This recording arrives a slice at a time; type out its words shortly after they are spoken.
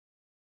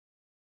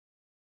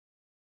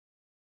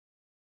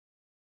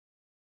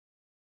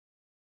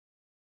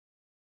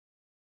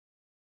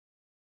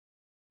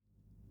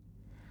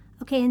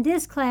Okay, in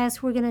this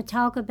class, we're going to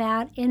talk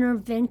about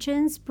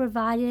interventions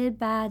provided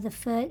by the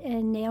foot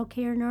and nail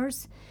care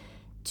nurse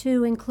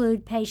to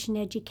include patient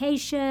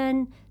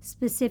education,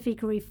 specific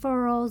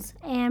referrals,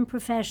 and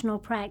professional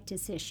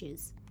practice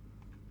issues.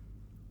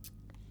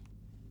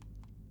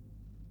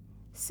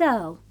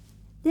 So,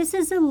 this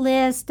is a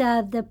list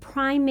of the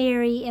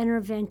primary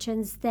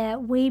interventions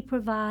that we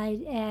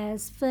provide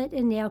as foot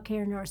and nail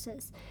care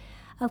nurses.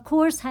 Of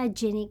course,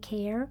 hygienic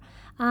care,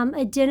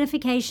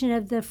 identification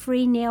of the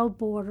free nail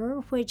border,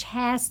 which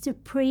has to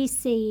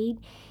precede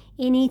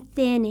any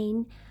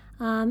thinning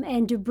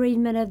and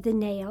debridement of the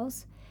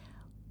nails.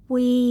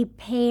 We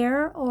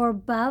pare or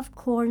buff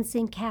corns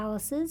and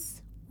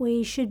calluses.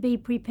 We should be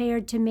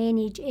prepared to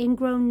manage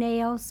ingrown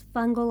nails,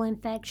 fungal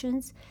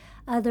infections,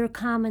 other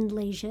common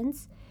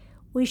lesions.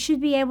 We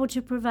should be able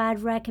to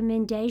provide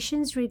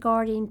recommendations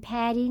regarding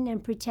padding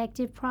and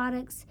protective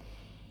products,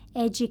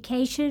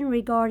 education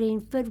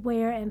regarding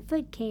footwear and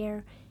foot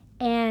care,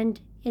 and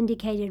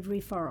indicated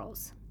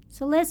referrals.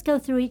 So let's go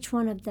through each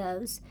one of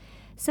those.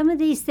 Some of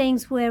these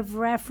things we've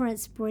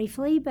referenced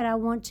briefly, but I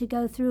want to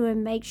go through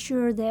and make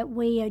sure that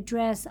we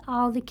address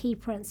all the key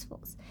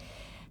principles.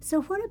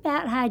 So what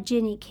about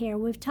hygienic care?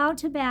 We've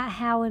talked about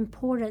how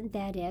important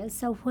that is.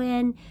 So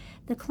when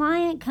the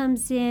client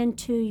comes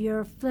into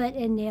your foot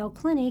and nail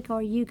clinic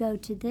or you go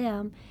to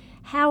them,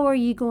 how are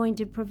you going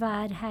to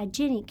provide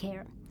hygienic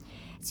care?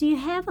 So you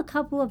have a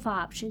couple of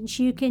options.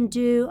 You can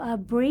do a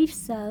brief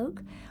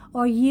soak,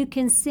 or you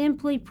can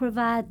simply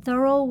provide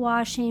thorough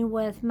washing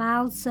with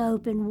mild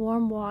soap and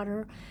warm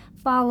water,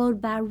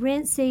 followed by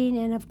rinsing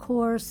and, of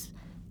course,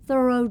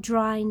 thorough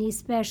drying,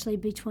 especially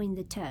between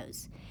the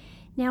toes.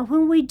 Now,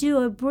 when we do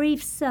a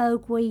brief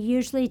soak, we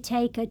usually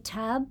take a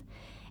tub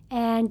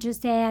and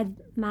just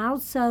add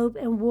mild soap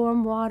and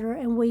warm water,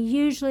 and we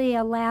usually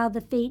allow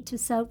the feet to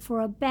soak for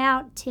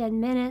about 10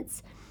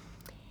 minutes.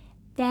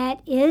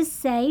 That is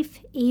safe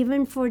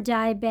even for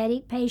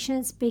diabetic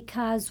patients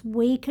because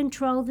we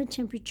control the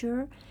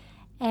temperature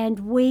and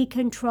we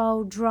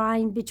control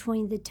drying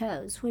between the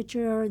toes, which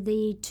are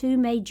the two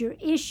major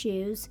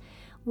issues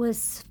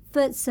with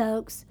foot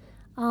soaks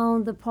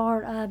on the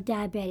part of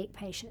diabetic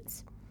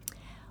patients.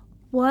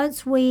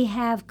 Once we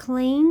have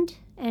cleaned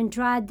and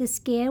dried the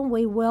skin,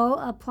 we will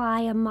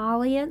apply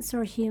emollients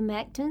or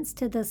humectants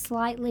to the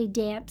slightly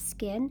damp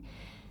skin,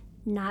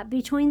 not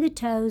between the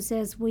toes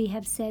as we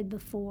have said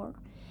before.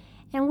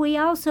 And we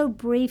also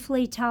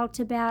briefly talked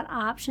about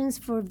options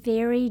for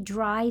very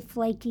dry,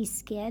 flaky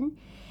skin.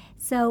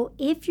 So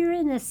if you're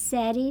in a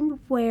setting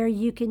where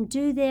you can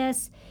do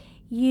this,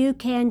 you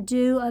can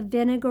do a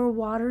vinegar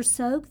water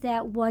soak,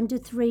 that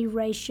 1-to-3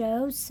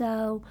 ratio.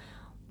 So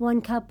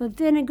 1 cup of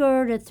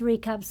vinegar to 3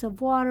 cups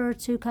of water,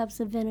 2 cups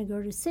of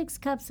vinegar to 6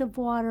 cups of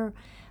water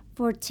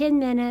for 10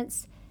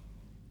 minutes.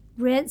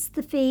 Rinse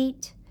the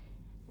feet,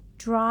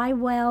 dry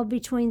well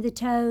between the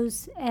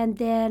toes, and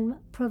then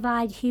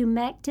provide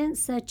humectants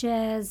such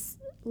as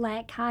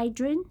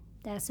Lacthydrin,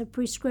 that's a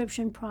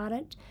prescription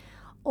product,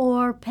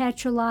 or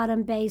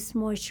petrolatum-based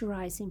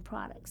moisturizing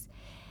products.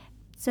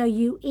 So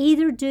you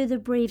either do the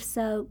brief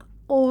soak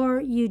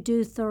or you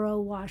do thorough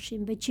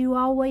washing, but you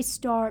always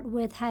start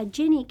with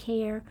hygienic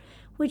care,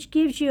 which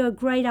gives you a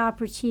great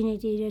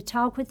opportunity to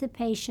talk with the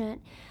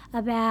patient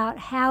about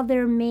how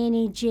they're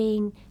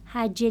managing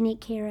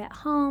hygienic care at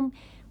home,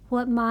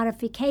 what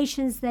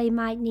modifications they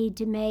might need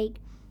to make,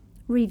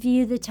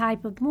 review the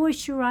type of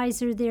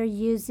moisturizer they're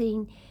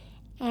using,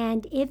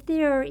 and if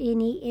there are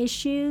any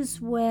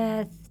issues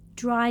with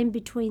drying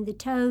between the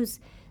toes,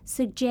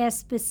 suggest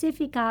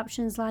specific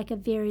options like a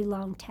very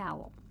long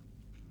towel.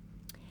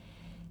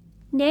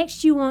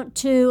 Next, you want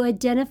to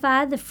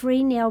identify the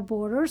free nail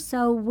border.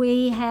 So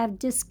we have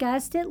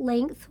discussed at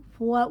length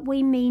what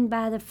we mean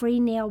by the free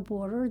nail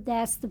border.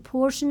 That's the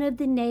portion of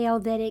the nail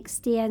that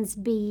extends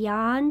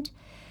beyond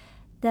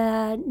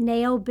the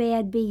nail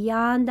bed,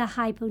 beyond the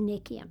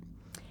hyponychium.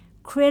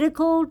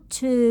 Critical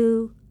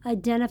to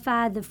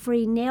identify the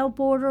free nail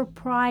border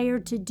prior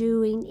to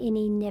doing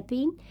any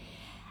nipping.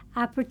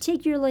 I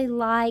particularly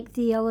like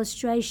the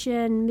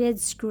illustration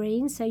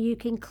mid-screen so you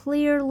can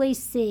clearly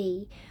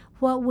see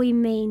what we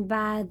mean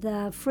by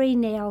the free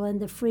nail and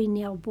the free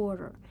nail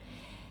border.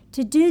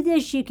 To do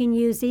this, you can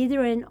use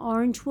either an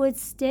orange wood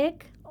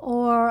stick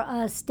or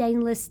a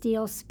stainless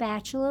steel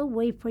spatula.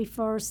 We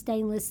prefer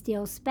stainless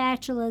steel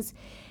spatulas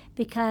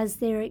because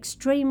they're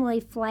extremely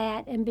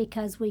flat and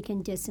because we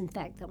can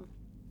disinfect them.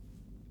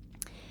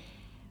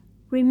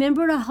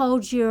 Remember to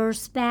hold your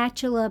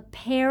spatula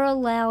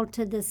parallel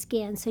to the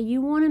skin. So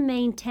you want to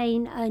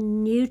maintain a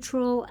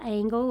neutral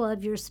angle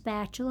of your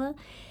spatula.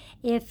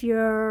 If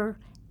your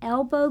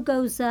elbow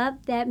goes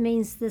up, that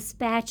means the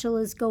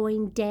spatula is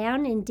going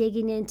down and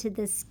digging into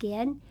the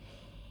skin.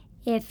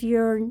 If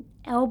your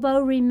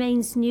elbow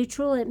remains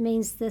neutral, it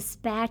means the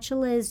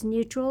spatula is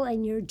neutral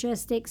and you're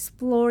just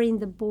exploring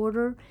the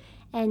border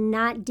and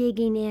not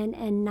digging in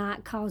and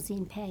not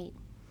causing pain.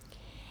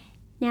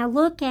 Now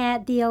look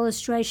at the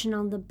illustration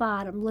on the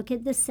bottom. Look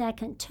at the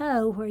second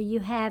toe where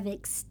you have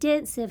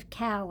extensive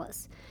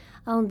callus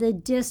on the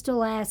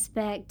distal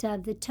aspect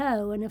of the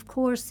toe. And of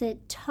course,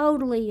 it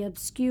totally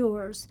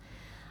obscures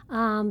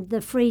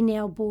the free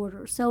nail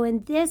border. So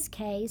in this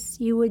case,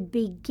 you would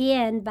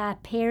begin by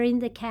paring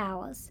the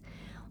callus.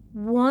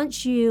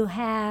 Once you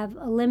have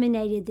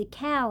eliminated the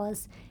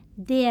callus,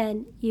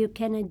 then you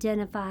can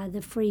identify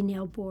the free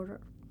nail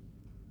border.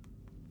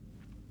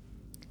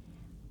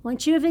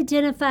 Once you have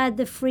identified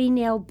the free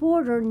nail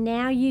border,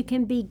 now you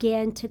can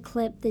begin to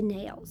clip the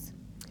nails.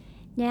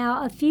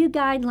 Now, a few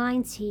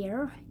guidelines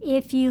here.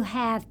 If you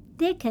have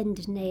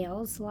thickened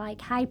nails, like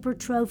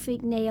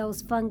hypertrophic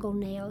nails, fungal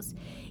nails,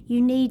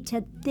 you need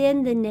to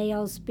thin the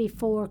nails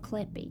before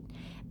clipping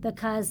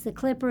because the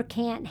clipper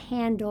can't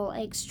handle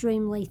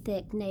extremely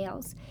thick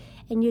nails,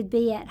 and you'd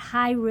be at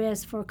high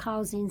risk for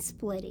causing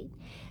splitting.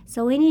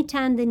 So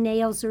anytime the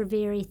nails are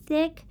very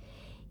thick,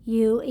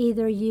 you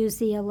either use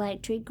the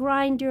electric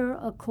grinder,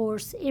 a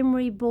coarse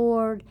emery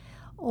board,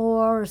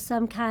 or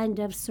some kind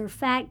of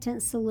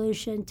surfactant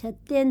solution to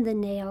thin the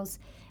nails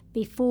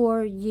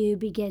before you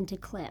begin to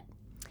clip.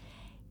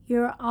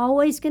 You're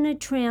always going to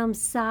trim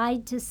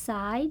side to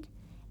side,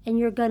 and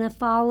you're going to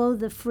follow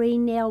the free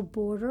nail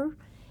border.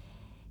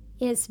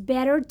 It's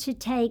better to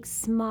take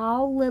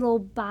small little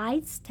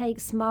bites, take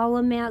small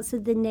amounts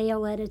of the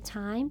nail at a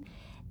time.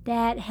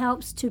 That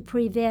helps to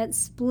prevent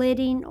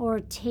splitting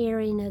or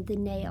tearing of the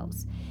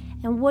nails.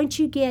 And once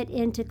you get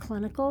into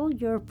clinical,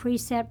 your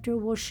preceptor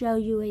will show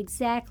you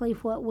exactly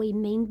what we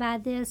mean by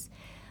this.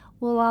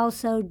 We'll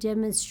also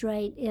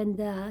demonstrate in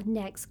the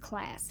next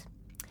class.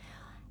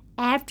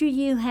 After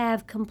you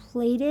have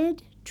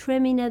completed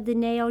trimming of the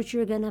nails,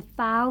 you're going to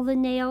file the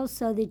nails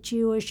so that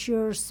you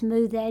assure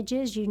smooth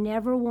edges. You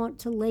never want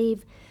to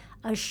leave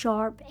a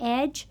sharp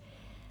edge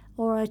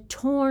or a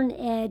torn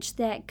edge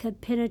that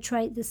could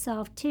penetrate the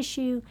soft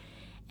tissue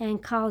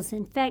and cause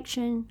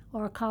infection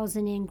or cause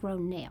an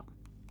ingrown nail.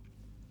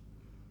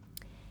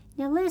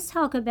 Now let's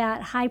talk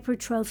about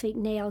hypertrophic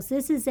nails.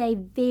 This is a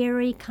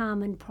very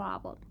common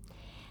problem.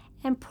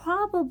 And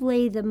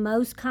probably the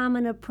most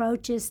common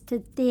approach is to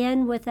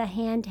thin with a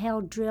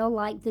handheld drill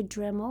like the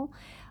Dremel,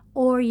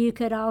 or you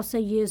could also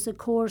use a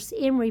coarse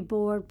emery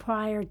board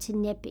prior to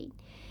nipping.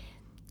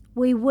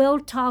 We will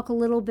talk a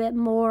little bit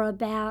more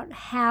about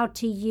how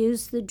to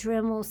use the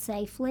Dremel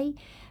safely,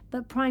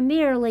 but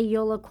primarily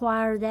you'll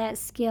acquire that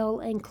skill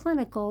in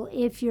clinical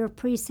if your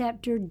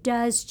preceptor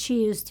does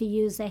choose to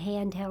use a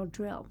handheld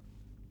drill.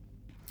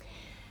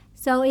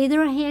 So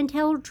either a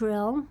handheld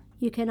drill,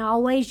 you can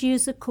always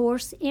use a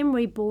coarse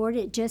emery board.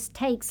 It just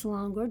takes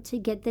longer to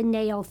get the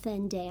nail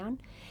thinned down.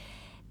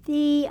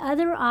 The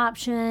other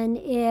option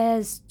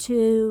is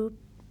to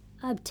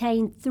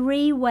obtain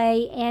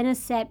 3-way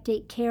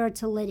antiseptic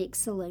keratolytic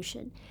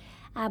solution.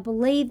 I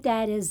believe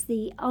that is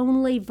the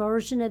only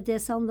version of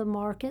this on the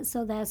market,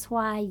 so that's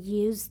why I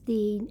use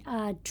the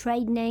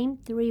trade name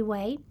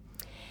 3-way.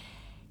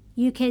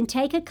 You can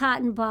take a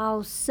cotton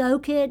ball,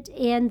 soak it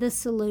in the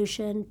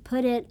solution,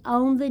 put it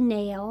on the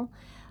nail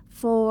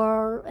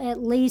for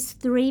at least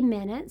 3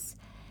 minutes.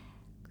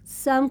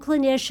 Some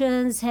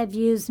clinicians have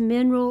used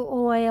mineral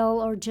oil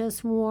or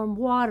just warm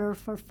water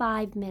for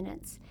 5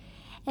 minutes.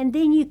 And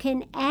then you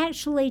can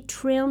actually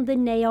trim the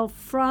nail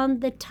from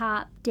the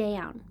top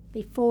down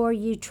before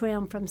you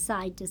trim from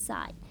side to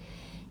side.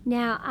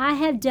 Now, I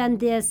have done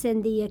this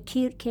in the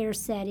acute care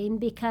setting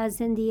because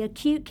in the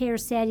acute care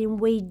setting,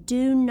 we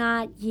do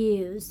not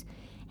use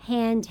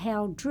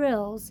handheld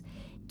drills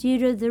due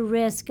to the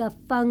risk of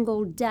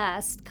fungal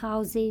dust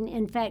causing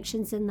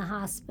infections in the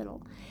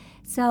hospital.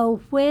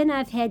 So when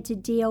I've had to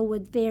deal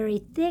with very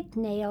thick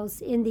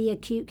nails in the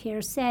acute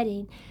care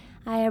setting,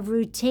 I have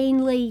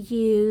routinely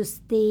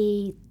used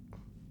the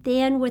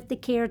thin with the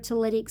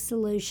keratolytic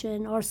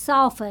solution or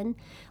soften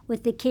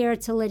with the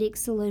keratolytic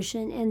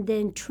solution and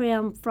then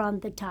trim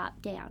from the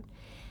top down.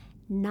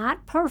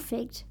 Not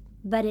perfect,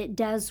 but it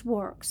does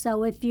work.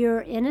 So if you're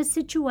in a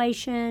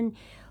situation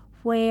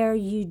where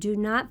you do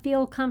not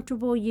feel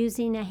comfortable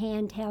using a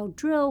handheld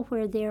drill,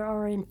 where there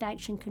are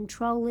infection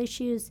control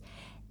issues,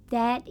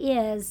 that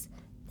is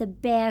the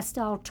best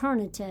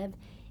alternative,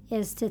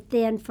 is to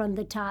thin from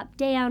the top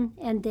down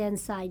and then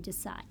side to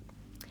side.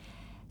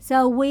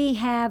 So we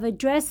have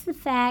addressed the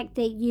fact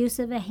that use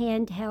of a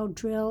handheld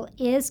drill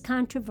is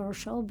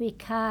controversial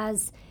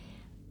because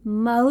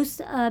most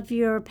of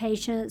your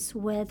patients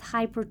with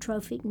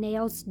hypertrophic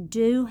nails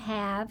do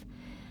have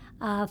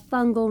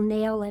fungal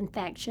nail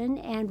infection,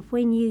 and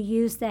when you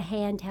use the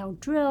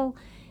handheld drill,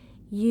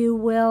 you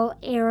will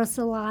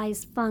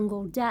aerosolize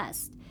fungal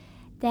dust.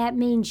 That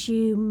means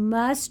you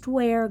must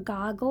wear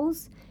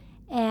goggles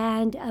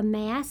and a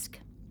mask.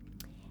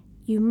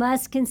 You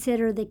must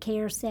consider the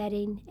care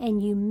setting,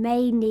 and you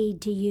may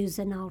need to use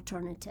an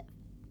alternative.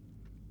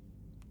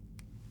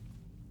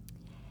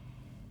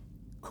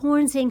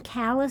 Corns and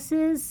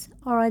calluses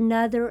are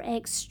another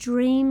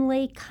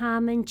extremely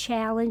common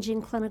challenge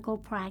in clinical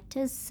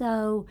practice.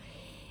 So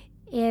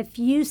if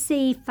you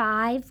see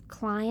 5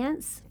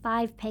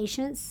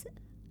 patients,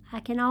 I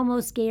can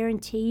almost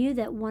guarantee you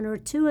that 1 or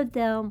 2 of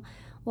them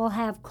will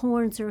have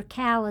corns or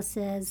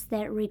calluses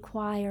that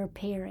require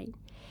paring.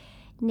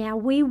 Now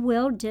we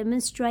will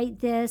demonstrate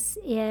this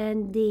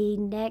in the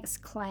next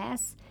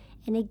class.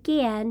 And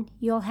again,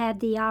 you'll have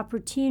the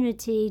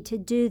opportunity to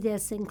do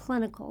this in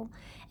clinical,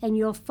 and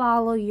you'll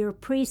follow your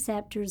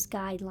preceptor's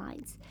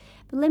guidelines.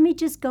 But let me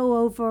just go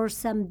over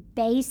some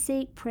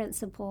basic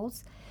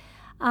principles.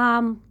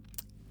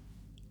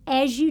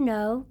 As you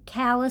know,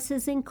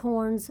 calluses and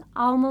corns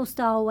almost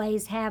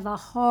always have a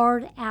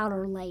hard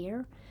outer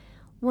layer.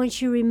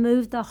 Once you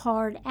remove the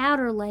hard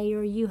outer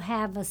layer, you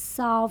have a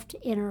soft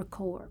inner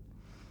core.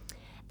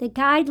 The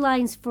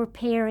guidelines for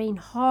pairing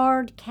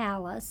hard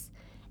callus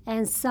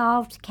and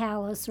soft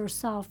callus or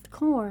soft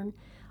corn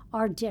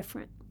are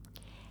different.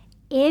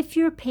 If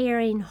you're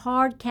pairing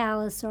hard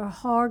callus or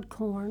hard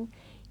corn,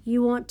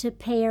 you want to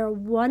pair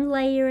one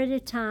layer at a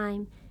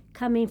time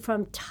coming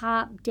from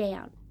top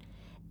down.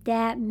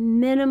 That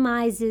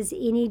minimizes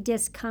any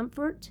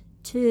discomfort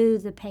to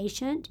the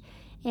patient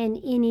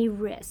and any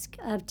risk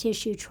of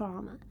tissue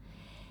trauma.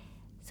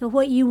 So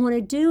what you want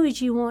to do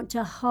is you want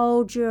to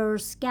hold your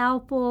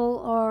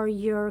scalpel or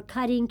your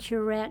cutting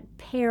curette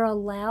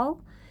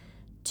parallel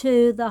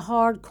to the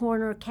hard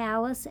corner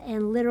callus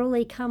and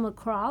literally come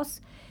across.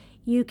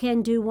 You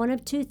can do one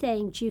of two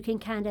things. You can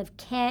kind of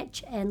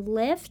catch and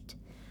lift,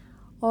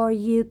 or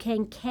you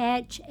can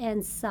catch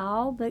and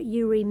saw, but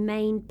you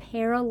remain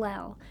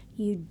parallel.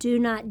 You do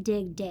not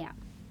dig down.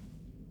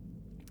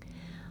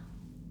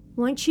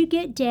 Once you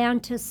get down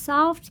to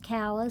soft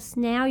callus,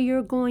 now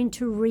you're going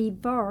to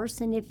reverse,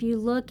 and if you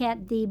look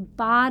at the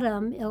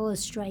bottom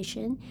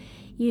illustration,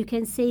 you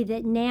can see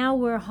that now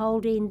we're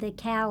holding the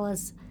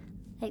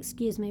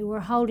we're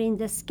holding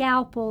the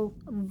scalpel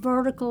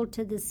vertical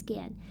to the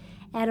skin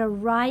at a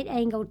right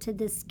angle to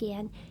the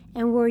skin,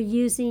 and we're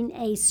using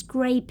a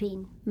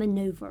scraping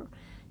maneuver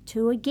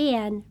to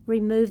again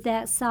remove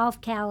that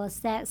soft callus,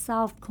 that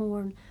soft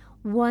corn,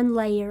 one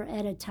layer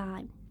at a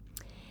time.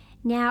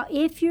 Now,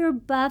 if you're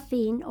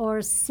buffing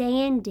or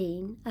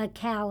sanding a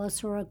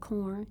callus or a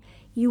corn,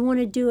 you want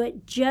to do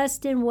it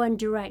just in one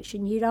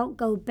direction. You don't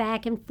go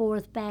back and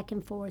forth, back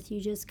and forth.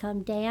 You just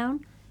come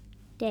down,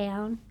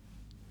 down,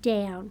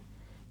 down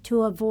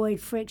to avoid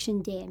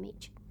friction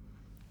damage.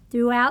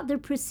 Throughout the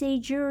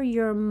procedure,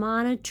 you're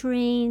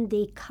monitoring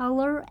the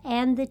color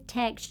and the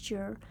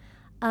texture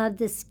of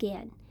the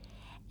skin.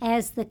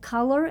 As the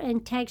color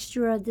and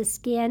texture of the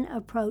skin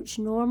approach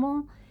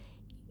normal,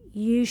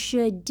 you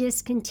should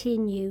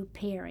discontinue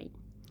pairing.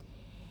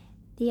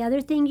 The other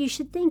thing you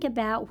should think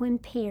about when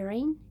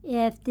pairing,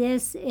 if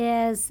this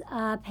is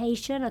a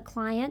patient, a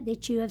client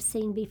that you have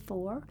seen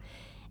before,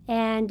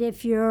 and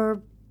if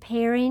you're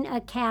pairing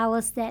a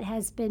callus that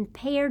has been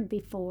paired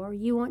before,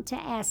 you want to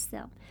ask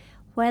them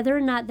whether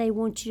or not they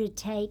want you to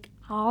take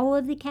all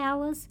of the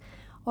callus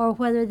or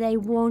whether they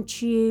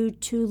want you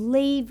to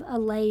leave a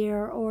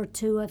layer or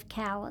two of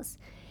callus.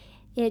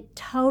 It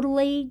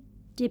totally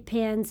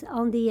depends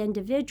on the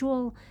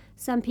individual.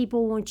 Some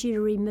people want you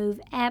to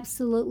remove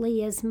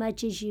absolutely as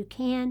much as you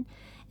can,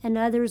 and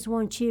others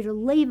want you to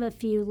leave a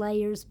few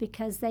layers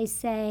because they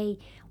say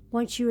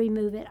once you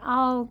remove it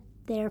all,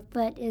 their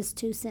foot is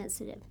too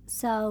sensitive.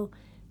 So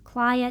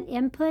client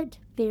input,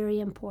 very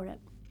important.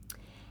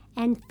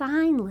 And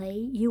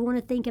finally, you want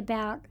to think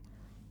about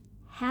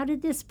how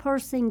did this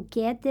person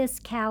get this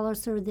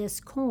callus or this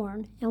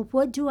corn, and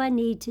what do I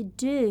need to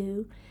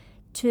do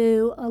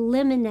to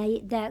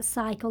eliminate that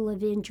cycle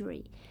of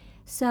injury?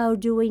 So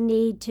do we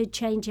need to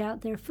change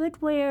out their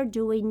footwear?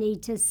 Do we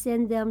need to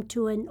send them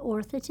to an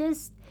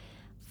orthotist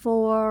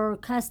for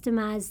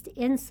customized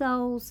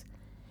insoles?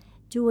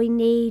 Do we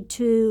need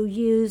to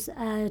use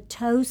a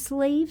toe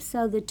sleeve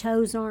so the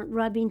toes aren't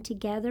rubbing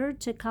together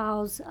to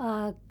cause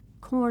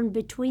corn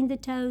between the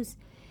toes?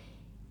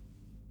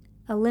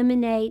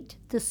 Eliminate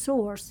the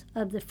source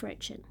of the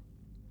friction.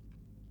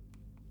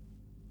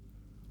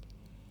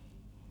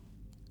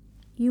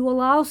 You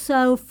will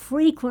also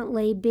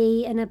frequently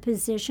be in a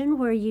position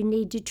where you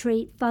need to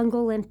treat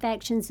fungal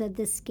infections of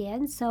the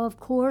skin. So, of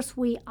course,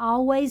 we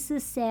always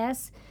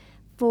assess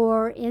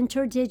for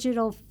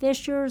interdigital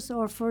fissures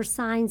or for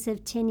signs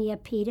of tinea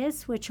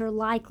pedis, which are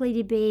likely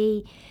to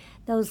be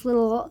those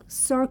little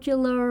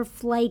circular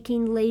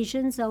flaking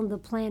lesions on the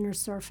plantar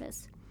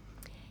surface.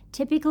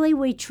 Typically,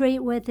 we treat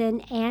with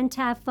an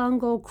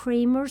antifungal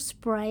cream or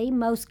spray,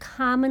 most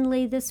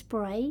commonly the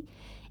spray.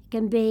 It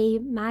can be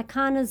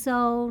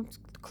miconazole,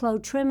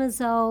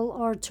 clotrimazole,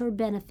 or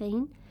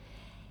terbinafine.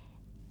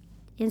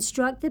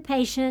 Instruct the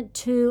patient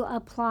to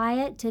apply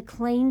it to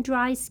clean,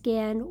 dry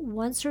skin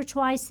once or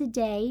twice a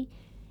day,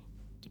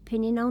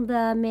 depending on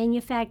the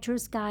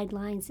manufacturer's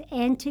guidelines,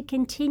 and to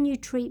continue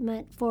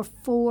treatment for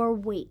 4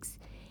 weeks.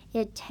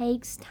 It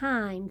takes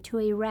time to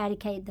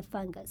eradicate the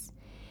fungus.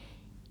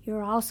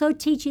 You're also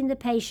teaching the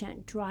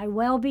patient, dry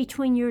well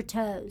between your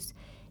toes.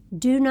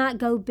 Do not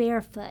go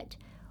barefoot.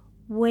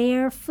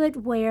 Wear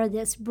footwear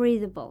that's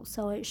breathable,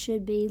 so it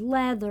should be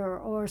leather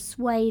or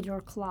suede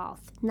or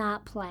cloth,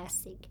 not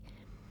plastic.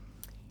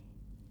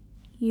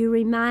 You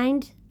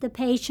remind the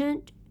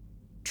patient,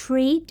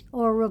 treat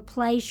or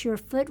replace your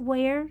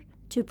footwear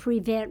to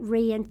prevent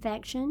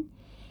reinfection.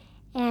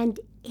 And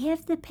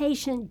If the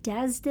patient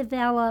does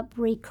develop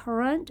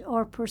recurrent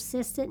or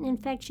persistent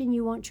infection,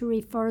 you want to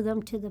refer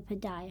them to the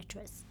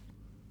podiatrist.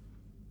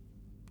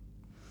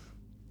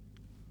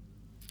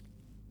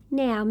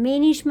 Now,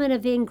 management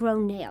of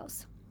ingrown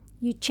nails.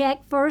 You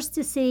check first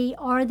to see,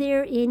 are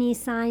there any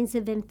signs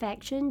of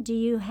infection? Do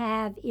you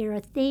have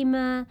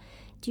erythema?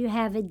 Do you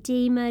have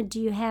edema? Do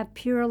you have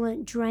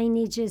purulent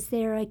drainage? Is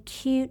there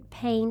acute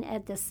pain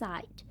at the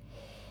site?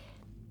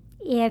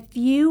 If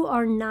you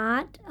are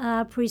not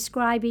a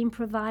prescribing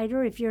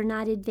provider, if you're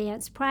not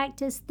advanced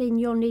practice, then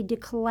you'll need to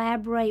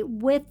collaborate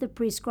with the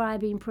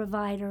prescribing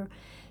provider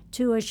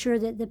to assure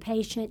that the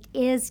patient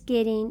is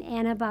getting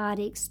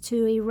antibiotics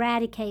to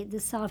eradicate the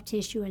soft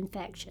tissue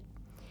infection.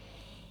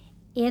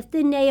 If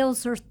the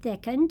nails are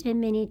thickened,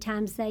 and many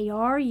times they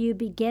are, you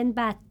begin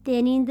by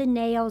thinning the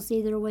nails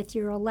either with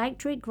your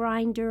electric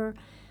grinder,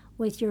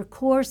 with your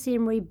coarse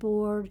emery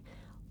board,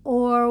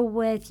 or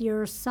with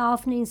your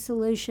softening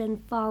solution,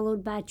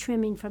 followed by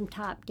trimming from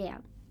top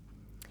down.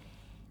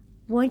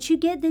 Once you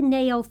get the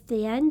nail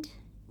thinned,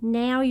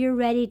 now you're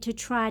ready to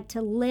try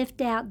to lift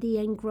out the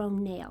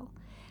ingrown nail.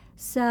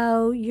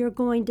 So you're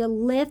going to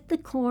lift the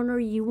corner.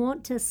 You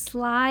want to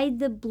slide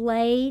the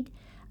blade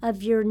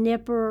of your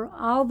nipper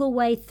all the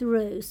way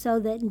through so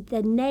that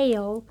the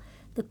nail,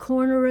 the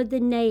corner of the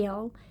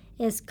nail,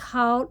 is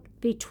caught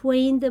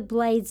between the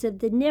blades of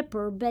the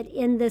nipper, but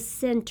in the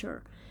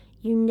center.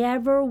 You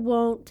never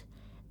want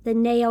the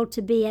nail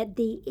to be at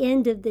the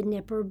end of the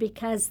nipper,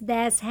 because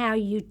that's how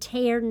you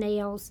tear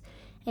nails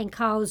and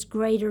cause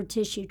greater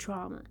tissue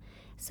trauma.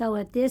 So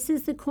if this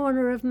is the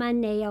corner of my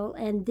nail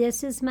and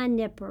this is my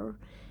nipper,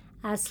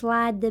 I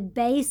slide the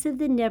base of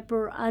the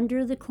nipper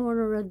under the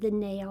corner of the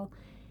nail,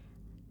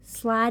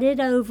 slide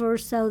it over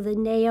so the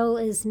nail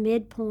is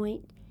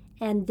midpoint,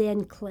 and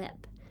then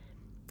clip.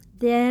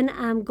 Then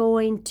I'm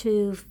going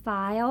to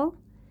file.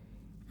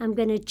 I'm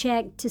going to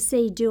check to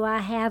see, do I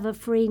have a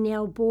free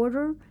nail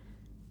border?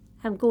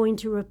 I'm going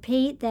to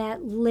repeat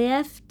that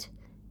lift,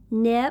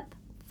 nip,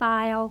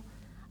 file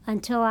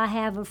until I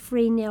have a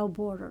free nail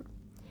border.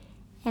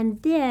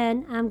 And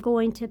then I'm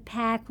going to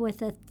pack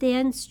with a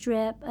thin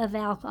strip of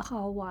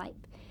alcohol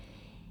wipe.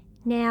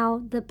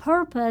 Now, the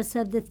purpose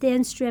of the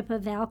thin strip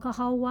of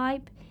alcohol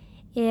wipe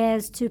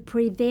is to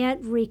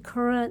prevent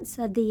recurrence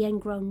of the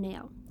ingrown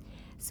nail.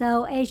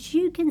 So as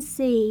you can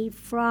see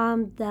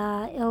from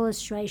the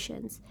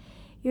illustrations,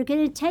 you're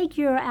going to take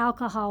your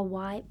alcohol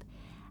wipe.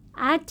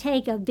 I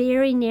take a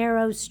very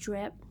narrow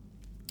strip.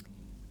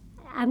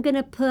 I'm going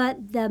to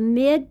put the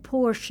mid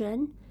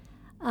portion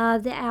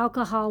of the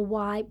alcohol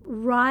wipe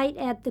right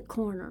at the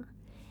corner.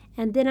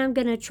 And then I'm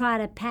going to try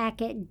to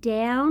pack it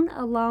down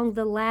along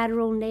the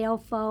lateral nail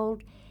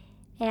fold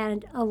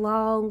and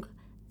along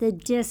the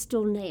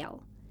distal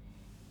nail.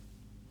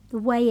 The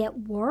way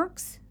it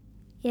works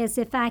is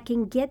if I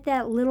can get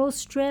that little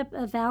strip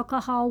of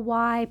alcohol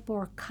wipe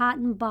or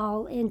cotton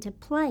ball into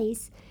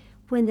place,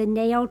 when the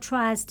nail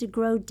tries to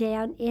grow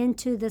down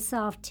into the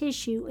soft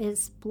tissue,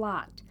 it's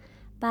blocked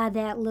by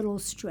that little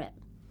strip.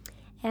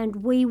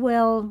 And we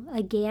will,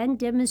 again,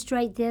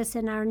 demonstrate this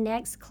in our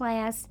next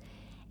class,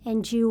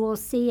 and you will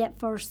see it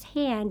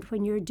firsthand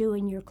when you're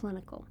doing your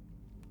clinical.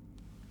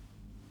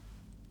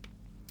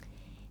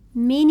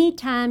 Many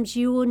times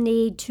you will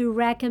need to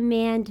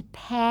recommend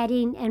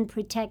padding and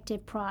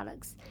protective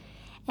products.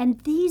 And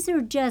these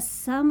are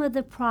just some of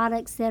the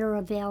products that are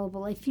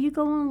available. If you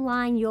go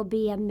online, you'll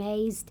be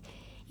amazed.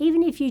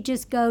 Even if you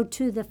just go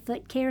to the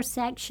foot care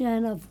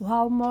section of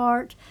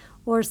Walmart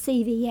or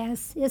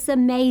CVS, it's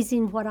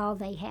amazing what all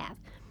they have.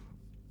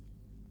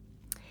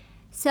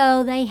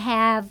 So they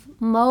have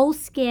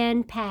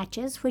moleskin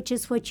patches, which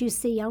is what you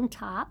see on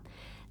top.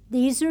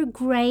 These are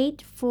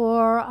great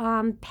for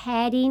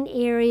padding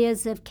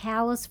areas of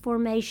callus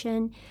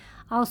formation.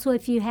 Also,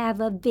 if you have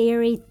a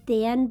very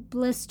thin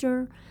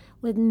blister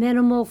with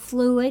minimal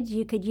fluid,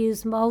 you could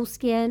use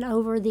moleskin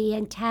over the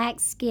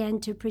intact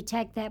skin to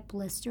protect that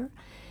blister.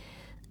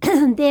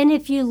 Then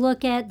if you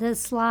look at the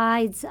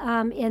slides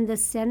in the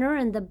center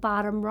and the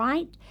bottom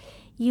right,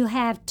 you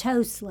have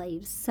toe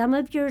sleeves. Some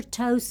of your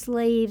toe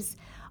sleeves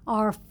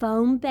are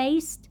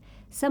foam-based.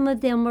 Some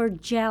of them are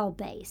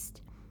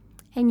gel-based.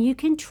 And you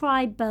can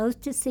try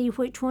both to see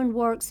which one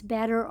works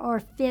better or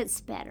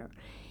fits better.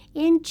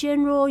 In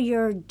general,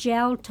 your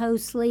gel toe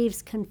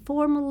sleeves can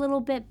form a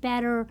little bit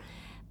better,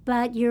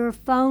 but your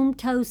foam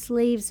toe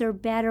sleeves are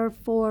better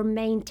for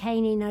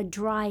maintaining a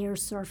drier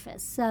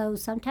surface. So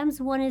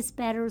sometimes one is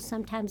better,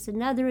 sometimes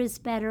another is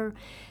better.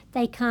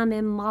 They come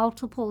in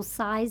multiple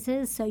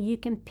sizes, so you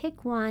can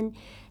pick one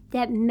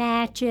that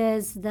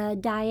matches the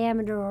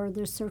diameter or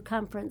the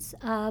circumference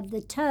of the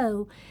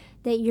toe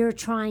that you're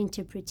trying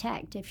to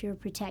protect if you're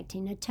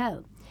protecting a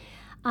toe.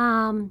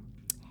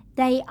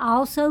 They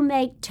also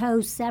make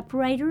toe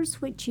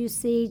separators, which you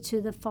see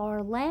to the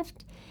far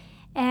left,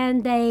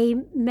 and they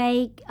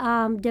make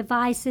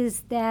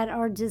devices that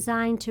are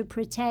designed to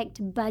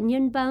protect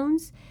bunion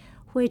bones,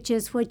 which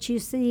is what you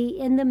see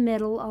in the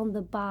middle on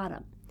the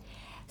bottom.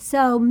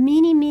 So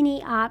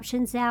many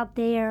options out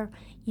there.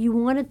 You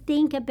want to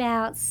think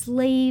about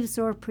sleeves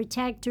or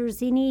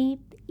protectors any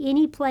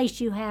place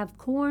you have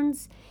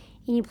corns,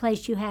 any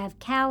place you have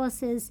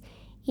calluses,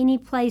 any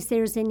place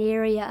there's an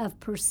area of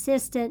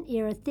persistent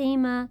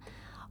erythema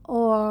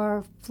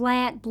or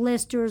flat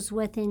blisters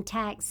with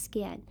intact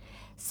skin.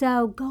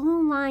 So go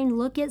online,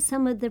 look at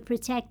some of the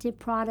protective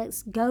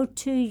products, go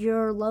to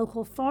your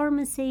local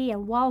pharmacy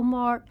and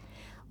Walmart,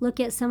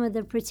 look at some of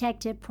the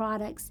protective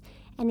products.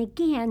 And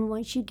again,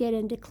 once you get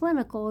into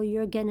clinical,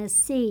 you're going to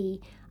see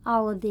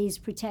all of these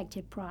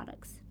protective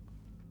products.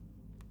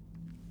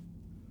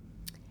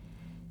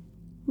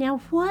 Now,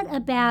 what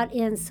about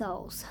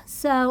insoles?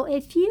 So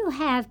if you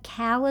have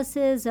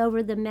calluses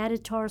over the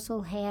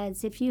metatarsal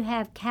heads, if you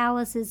have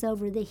calluses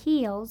over the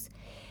heels,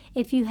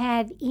 if you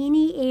have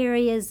any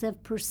areas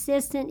of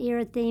persistent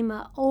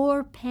erythema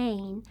or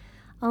pain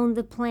on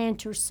the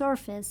plantar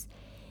surface,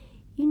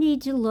 you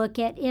need to look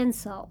at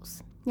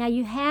insoles. Now,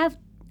 you have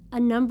a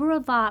number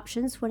of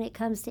options when it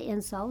comes to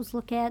insoles.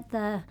 Look at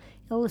the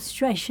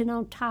illustration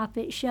on top.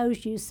 It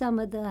shows you some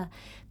of the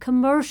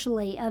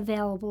commercially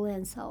available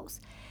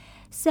insoles.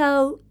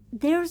 So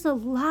there's a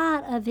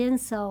lot of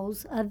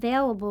insoles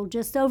available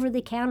just over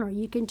the counter.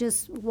 You can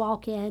just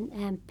walk in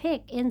and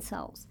pick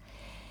insoles.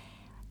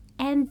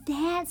 And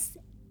that's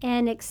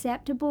an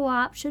acceptable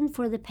option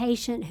for the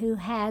patient who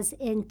has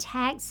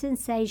intact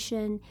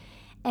sensation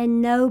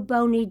and no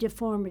bony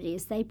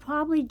deformities. They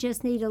probably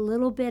just need a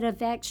little bit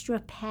of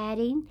extra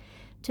padding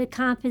to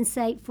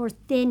compensate for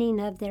thinning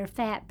of their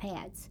fat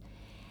pads.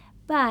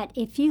 But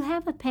if you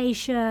have a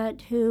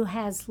patient who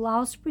has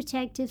lost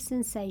protective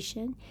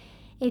sensation,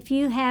 if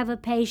you have a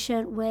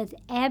patient with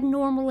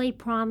abnormally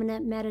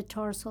prominent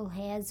metatarsal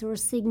heads or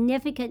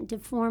significant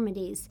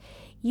deformities,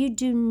 you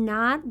do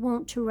not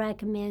want to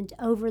recommend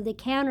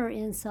over-the-counter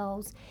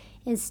insoles.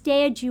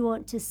 Instead, you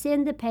want to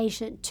send the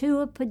patient to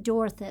a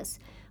podorthist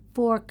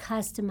for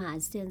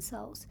customized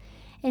insoles.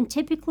 And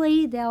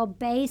typically, they'll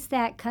base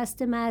that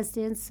customized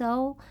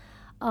insole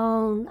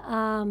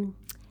on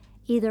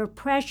either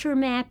pressure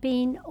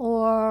mapping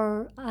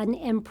or an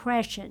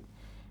impression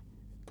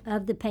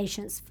of the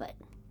patient's foot.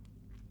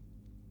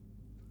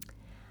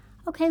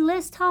 Okay,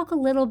 let's talk a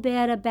little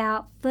bit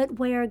about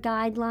footwear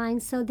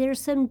guidelines. So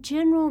there's some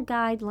general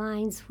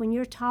guidelines when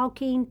you're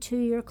talking to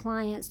your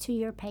clients, to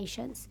your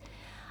patients.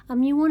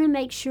 You want to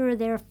make sure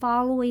they're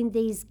following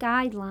these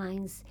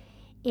guidelines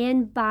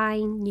in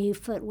buying new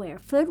footwear.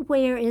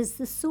 Footwear is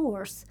the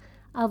source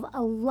of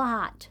a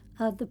lot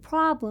of the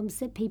problems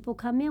that people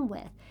come in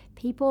with.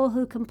 People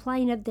who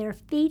complain of their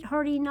feet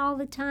hurting all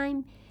the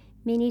time,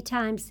 many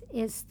times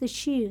it's the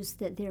shoes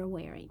that they're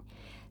wearing.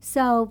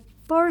 So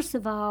first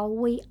of all,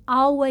 we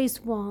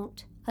always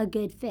want a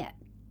good fit,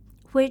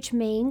 which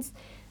means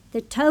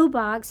the toe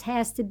box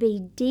has to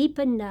be deep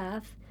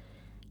enough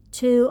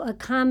to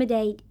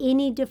accommodate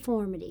any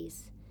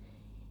deformities,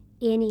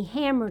 any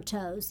hammer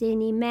toes,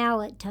 any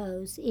mallet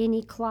toes,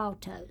 any claw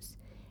toes.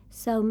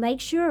 So make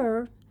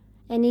sure,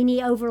 and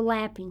any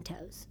overlapping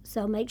toes.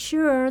 So make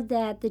sure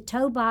that the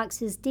toe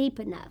box is deep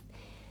enough.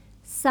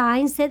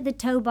 Signs that the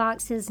toe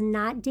box is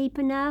not deep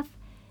enough: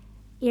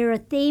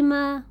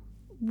 erythema,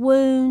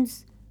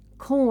 wounds,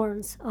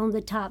 corns on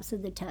the tops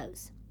of the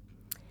toes.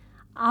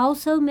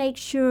 Also make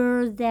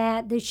sure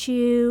that the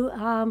shoe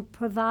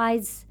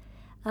provides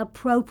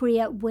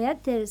appropriate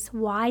width, that it's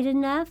wide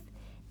enough,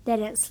 that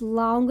it's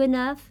long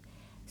enough.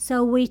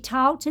 So we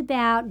talked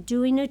about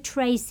doing a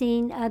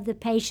tracing of the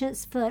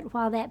patient's foot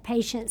while that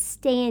patient's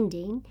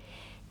standing,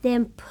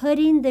 then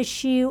putting the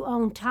shoe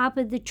on top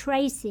of the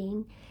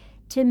tracing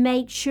to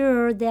make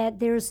sure that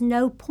there's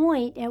no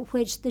point at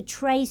which the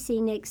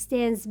tracing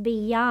extends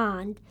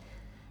beyond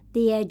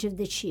the edge of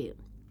the shoe.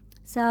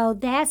 So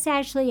that's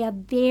actually a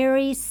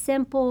very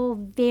simple,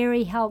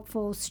 very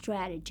helpful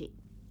strategy.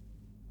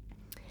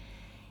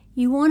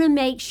 You want to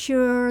make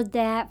sure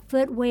that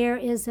footwear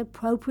is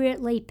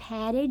appropriately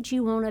padded.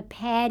 You want a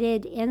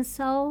padded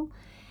insole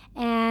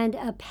and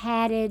a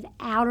padded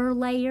outer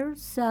layer,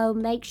 so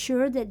make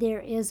sure that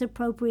there is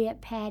appropriate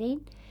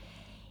padding.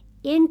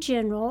 In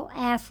general,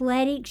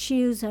 athletic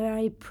shoes are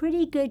a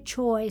pretty good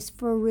choice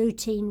for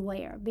routine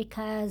wear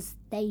because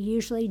they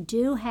usually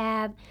do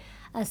have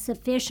a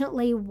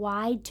sufficiently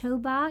wide toe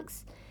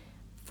box,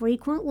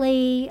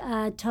 frequently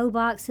a toe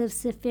box of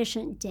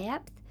sufficient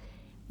depth.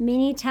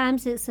 Many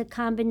times it's a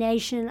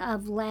combination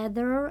of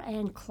leather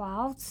and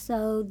cloth,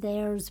 so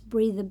there's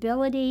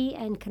breathability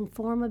and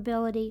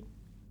conformability.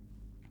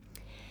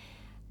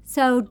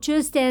 So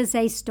just as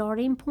a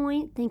starting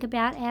point, think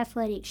about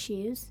athletic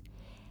shoes.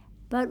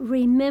 But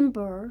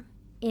remember,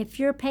 if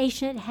your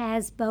patient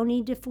has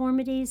bony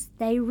deformities,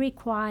 they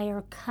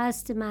require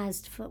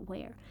customized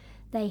footwear.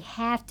 They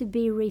have to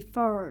be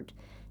referred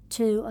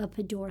to a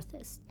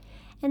podorthist.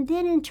 And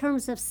then in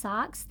terms of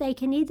socks, they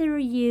can either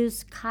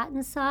use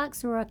cotton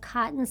socks or a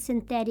cotton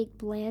synthetic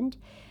blend,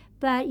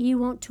 but you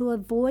want to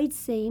avoid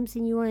seams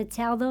and you want to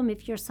tell them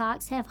if your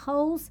socks have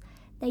holes,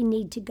 they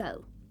need to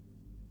go.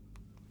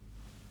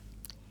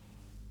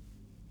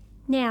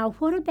 Now,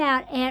 what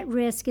about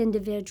at-risk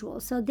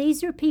individuals? So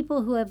these are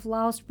people who have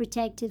lost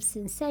protective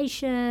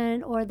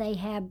sensation, or they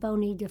have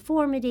bony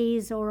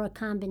deformities, or a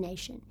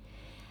combination.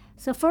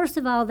 So first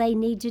of all, they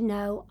need to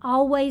know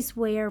always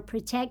wear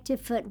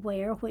protective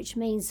footwear, which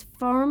means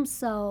firm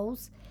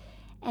soles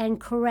and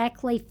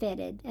correctly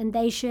fitted, and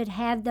they should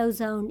have those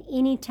on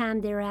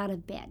anytime they're out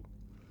of bed.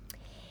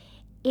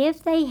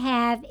 If they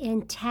have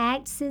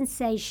intact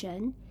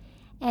sensation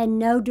and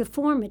no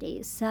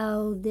deformities,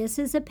 so this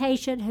is a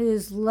patient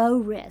who's low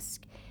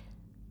risk.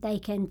 They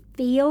can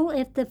feel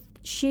if the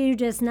shoe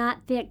does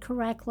not fit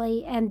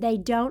correctly, and they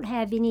don't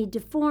have any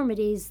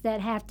deformities that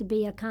have to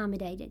be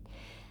accommodated.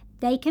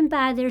 They can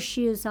buy their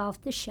shoes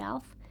off the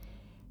shelf.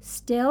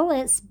 Still,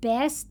 it's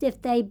best if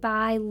they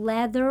buy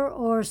leather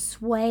or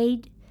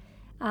suede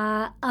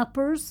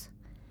uppers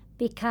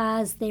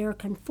because they're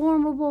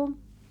conformable.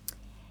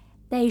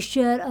 They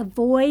should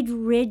avoid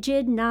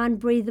rigid,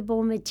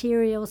 non-breathable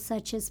materials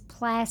such as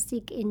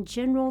plastic in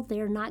general.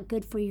 They're not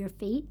good for your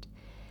feet.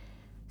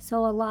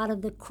 So a lot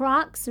of the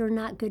Crocs are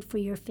not good for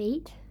your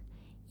feet.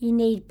 You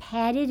need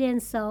padded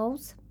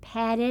insoles,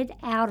 padded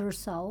outer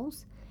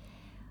soles.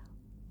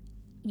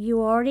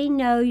 You already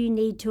know you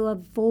need to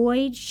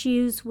avoid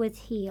shoes with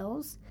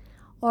heels,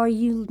 or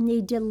you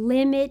need to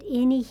limit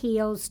any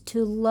heels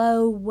to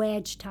low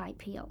wedge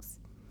type heels.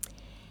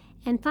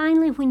 And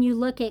finally, when you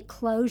look at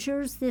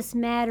closures, this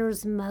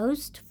matters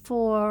most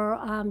for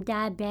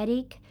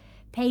diabetic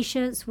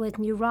patients with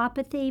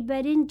neuropathy,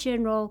 but in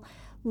general,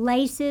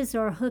 laces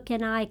or hook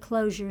and eye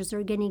closures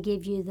are going to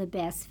give you the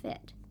best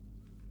fit.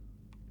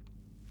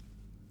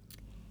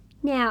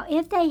 Now,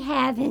 if they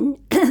have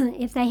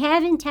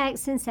intact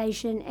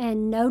sensation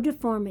and no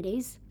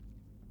deformities,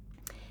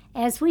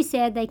 as we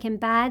said, they can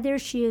buy their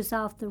shoes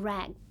off the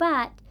rack,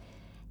 but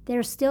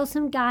there's still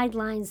some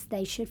guidelines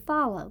they should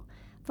follow.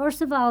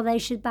 First of all, they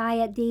should buy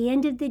at the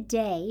end of the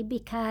day,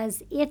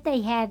 because if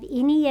they have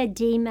any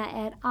edema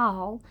at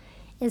all,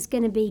 it's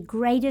going to be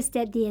greatest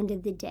at the end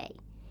of the day.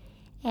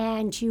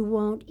 And you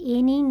want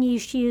any new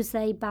shoes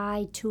they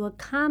buy to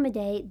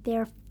accommodate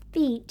their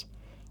feet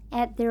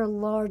at their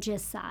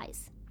largest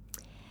size.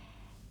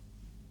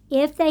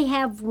 If they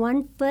have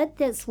one foot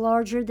that's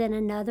larger than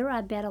another,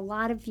 I bet a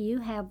lot of you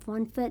have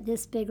one foot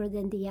that's bigger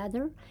than the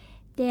other,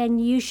 then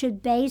you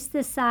should base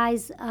the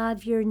size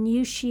of your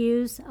new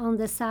shoes on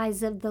the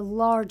size of the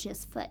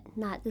largest foot,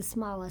 not the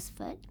smallest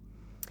foot.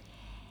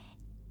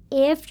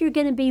 If you're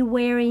going to be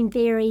wearing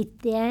very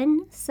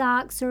thin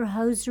socks or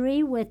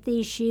hosiery with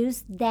these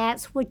shoes,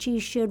 that's what you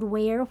should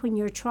wear when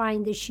you're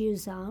trying the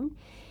shoes on.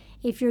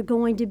 If you're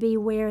going to be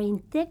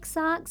wearing thick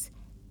socks,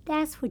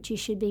 that's what you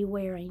should be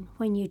wearing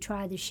when you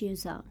try the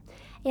shoes on.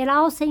 It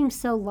all seems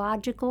so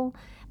logical,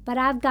 but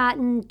I've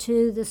gotten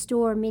to the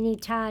store many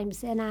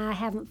times and I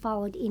haven't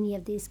followed any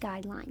of these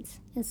guidelines.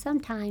 And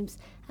sometimes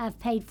I've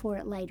paid for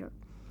it later.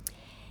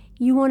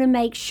 You want to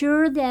make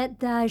sure that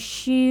the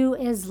shoe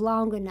is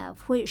long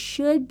enough, which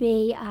should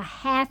be a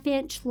 ½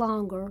 inch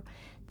longer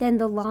than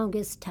the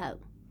longest toe.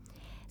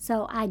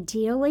 So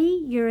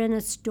ideally, you're in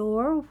a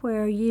store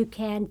where you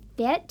can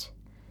fit.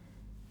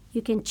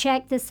 You can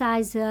check the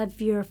size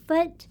of your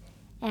foot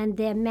and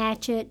then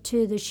match it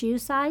to the shoe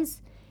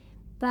size.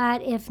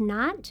 But if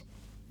not,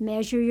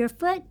 measure your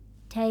foot,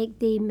 take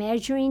the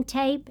measuring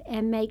tape,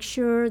 and make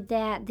sure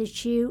that the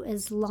shoe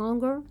is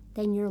longer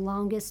than your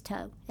longest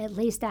toe, at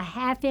least a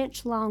 ½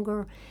 inch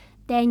longer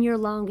than your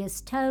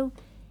longest toe,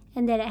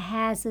 and that it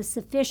has a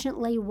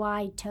sufficiently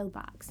wide toe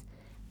box.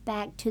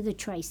 Back to the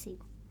tracing.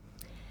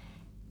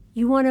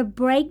 You want to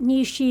break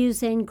new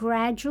shoes in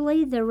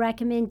gradually. The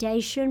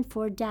recommendation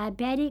for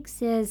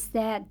diabetics is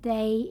that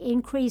they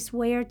increase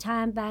wear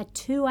time by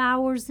 2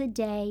 hours a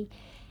day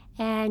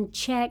and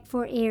check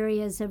for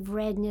areas of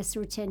redness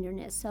or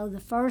tenderness. So the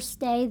first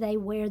day they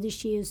wear the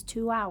shoes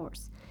 2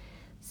 hours.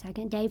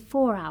 Second day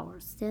 4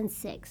 hours, then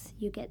 6.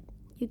 You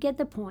get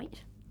the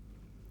point.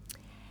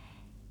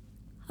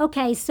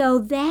 Okay, so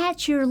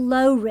that's your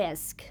low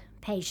risk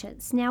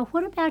patients. Now,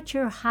 what about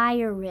your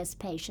higher risk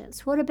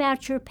patients? What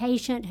about your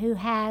patient who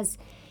has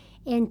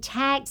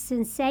intact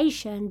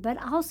sensation but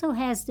also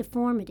has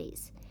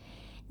deformities?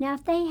 Now,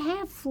 if they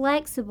have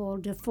flexible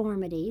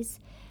deformities,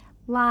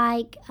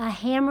 like a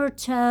hammer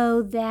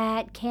toe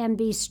that can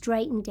be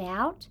straightened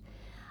out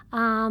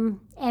and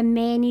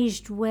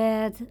managed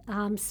with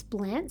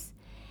splints,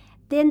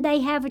 then they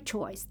have a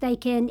choice. They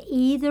can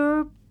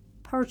either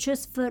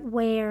purchase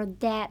footwear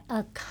that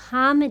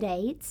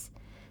accommodates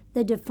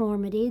the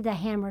deformity, the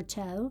hammer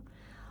toe,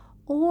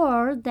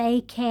 or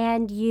they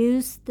can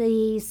use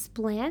the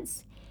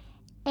splints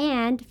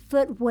and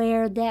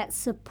footwear that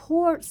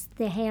supports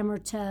the hammer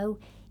toe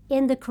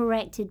in the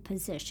corrected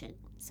position.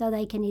 So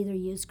they can either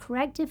use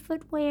corrective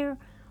footwear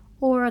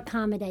or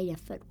accommodative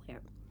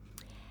footwear.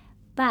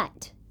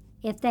 But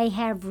if they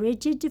have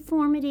rigid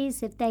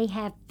deformities, if they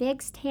have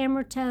fixed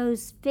hammer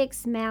toes,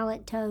 fixed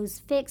mallet toes,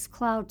 fixed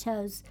claw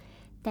toes,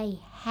 they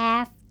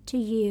have to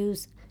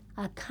use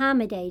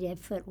accommodative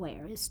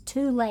footwear. It's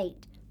too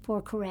late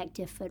for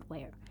corrective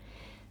footwear.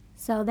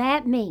 So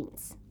that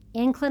means,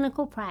 in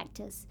clinical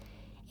practice,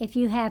 If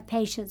you have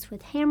patients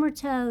with hammer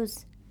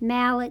toes,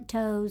 mallet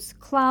toes,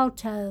 claw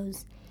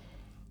toes,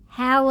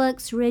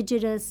 hallux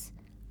rigidus,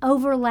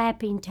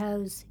 overlapping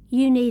toes,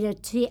 you need a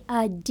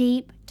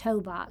deep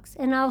toe box.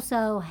 And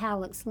also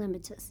hallux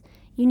limitus,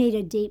 you need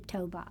a deep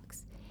toe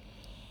box.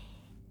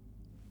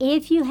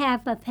 If you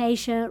have a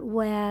patient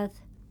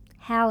with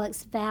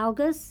hallux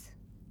valgus,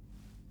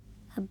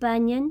 a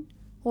bunion,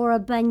 or a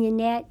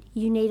bunionette,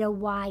 you need a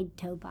wide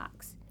toe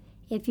box.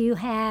 If you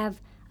have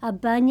a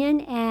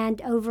bunion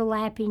and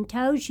overlapping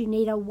toes, you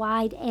need a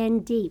wide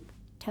and deep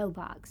toe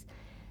box.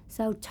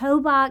 So toe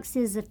box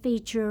is a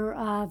feature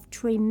of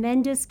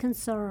tremendous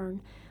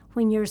concern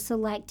when you're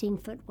selecting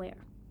footwear.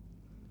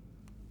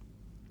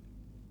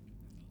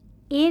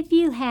 If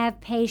you have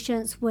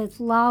patients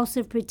with loss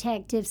of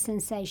protective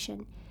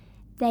sensation,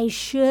 they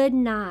should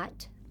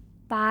not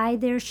buy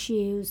their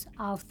shoes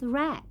off the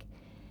rack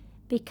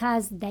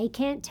because they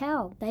can't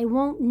tell. They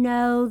won't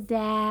know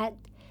that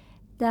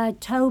the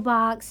toe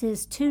box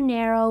is too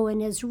narrow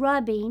and is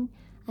rubbing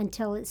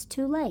until it's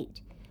too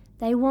late.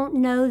 They won't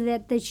know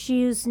that the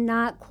shoe's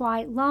not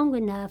quite long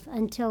enough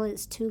until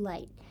it's too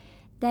late.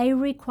 They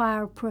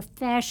require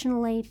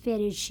professionally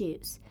fitted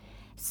shoes.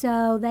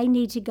 So they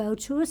need to go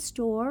to a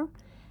store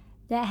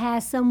that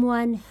has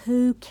someone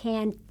who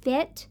can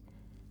fit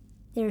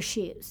their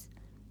shoes.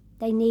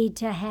 They need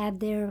to have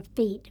their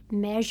feet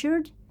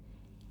measured,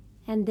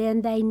 and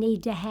then they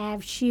need to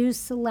have shoes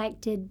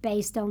selected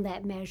based on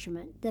that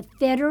measurement. The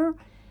fitter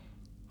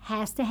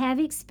has to have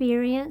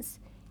experience,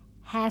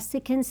 has to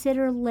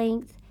consider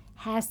length,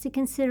 has to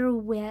consider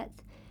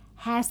width,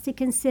 has to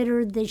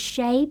consider the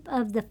shape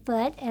of the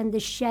foot and the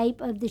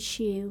shape of the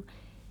shoe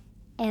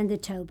and the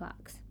toe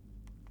box.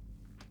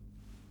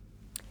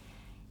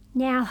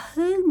 Now,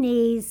 who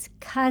needs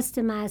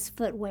customized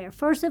footwear?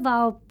 First of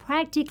all,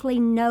 practically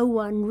no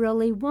one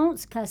really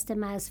wants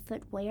customized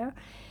footwear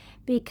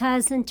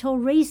because until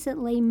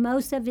recently,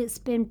 most of it's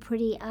been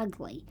pretty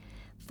ugly.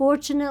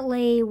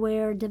 Fortunately,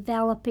 we're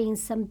developing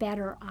some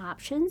better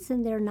options,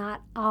 and they're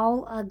not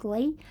all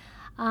ugly.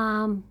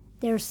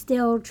 There's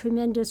still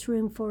tremendous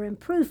room for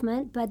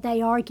improvement, but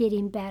they are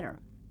getting better.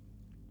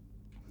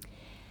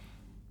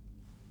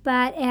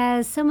 But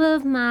as some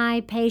of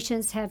my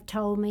patients have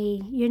told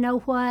me, you know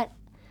what?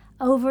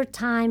 Over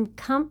time,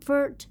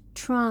 comfort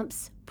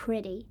trumps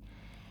pretty.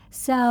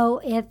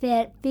 So if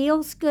it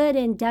feels good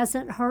and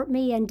doesn't hurt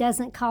me and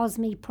doesn't cause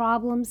me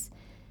problems,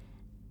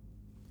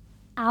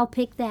 I'll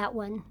pick that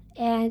one.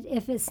 And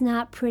if it's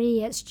not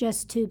pretty, it's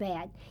just too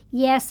bad.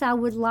 Yes, I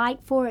would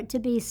like for it to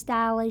be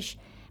stylish,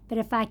 but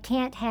if I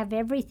can't have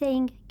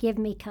everything, give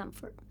me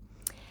comfort.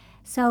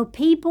 So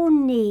people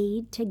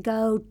need to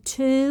go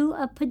to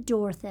a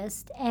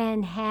podorthist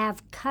and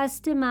have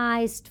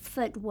customized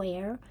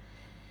footwear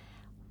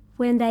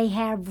when they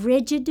have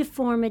rigid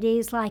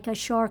deformities like a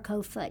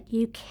Charcot foot.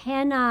 You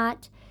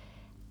cannot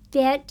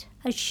fit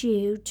a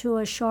shoe to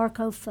a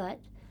Charcot foot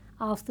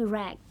off the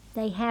rack.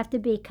 They have to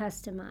be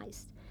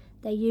customized.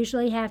 They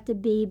usually have to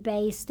be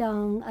based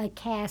on a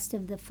cast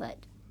of the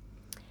foot.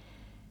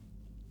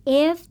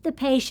 If the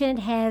patient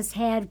has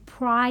had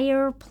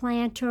prior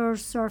plantar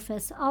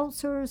surface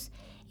ulcers,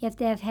 if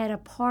they've had a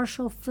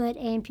partial foot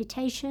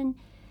amputation,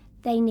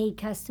 they need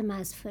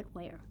customized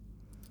footwear.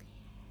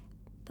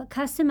 But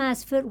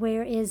customized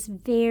footwear is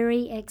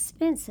very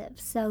expensive.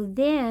 So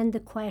then the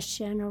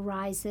question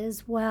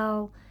arises,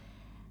 well,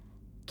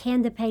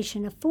 can the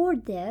patient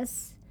afford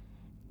this?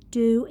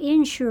 Do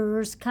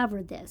insurers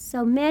cover this?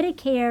 So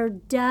Medicare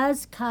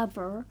does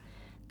cover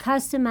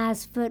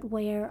customized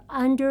footwear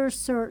under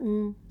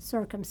certain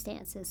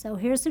circumstances. So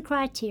here's the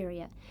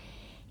criteria.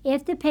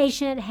 If the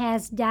patient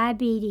has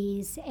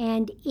diabetes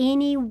and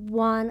any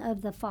one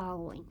of the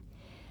following.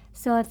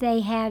 So if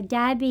they have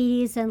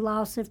diabetes and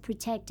loss of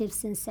protective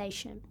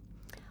sensation,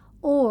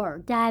 or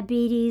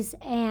diabetes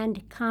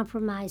and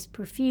compromised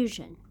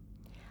perfusion,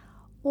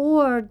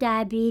 or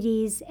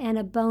diabetes and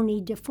a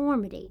bony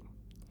deformity,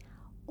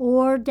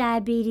 or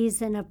diabetes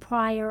and a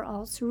prior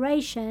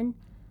ulceration,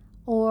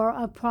 or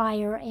a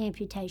prior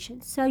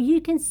amputation. So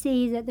you can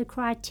see that the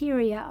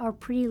criteria are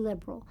pretty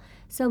liberal.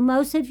 So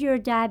most of your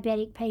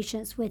diabetic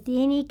patients with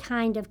any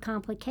kind of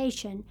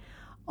complication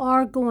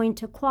are going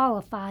to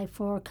qualify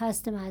for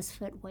customized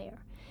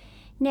footwear.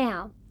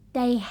 Now,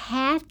 they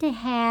have to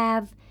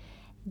have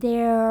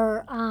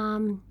their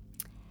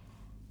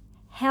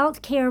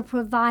healthcare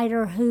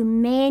provider who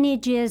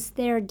manages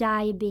their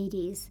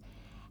diabetes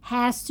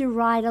has to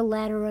write a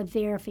letter of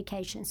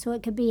verification. So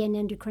it could be an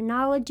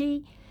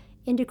endocrinologist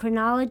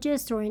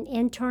or an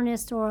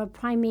internist or a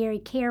primary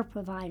care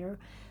provider.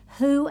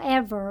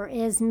 Whoever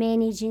is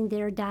managing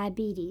their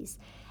diabetes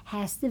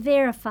has to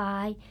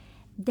verify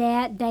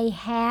that they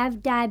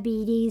have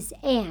diabetes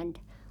and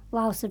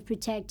loss of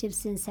protective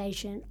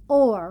sensation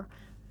or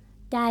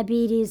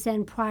diabetes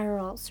and prior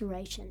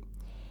ulceration.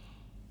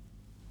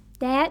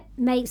 That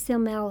makes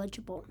them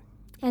eligible.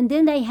 And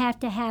then they have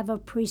to have a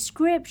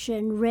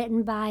prescription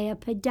written by a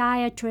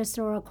podiatrist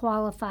or a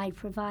qualified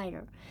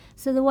provider.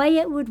 So the way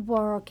it would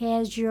work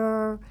as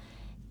you're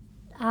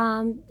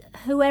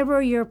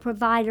whoever your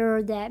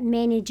provider that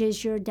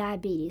manages your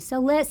diabetes. So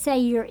let's say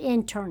your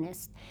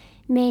internist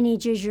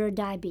manages your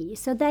diabetes.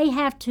 So they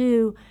have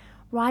to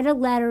write a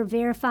letter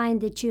verifying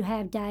that you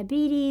have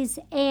diabetes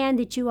and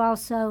that you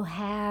also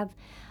have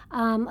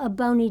a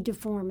bony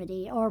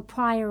deformity or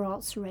prior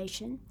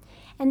ulceration.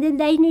 And then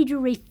they need to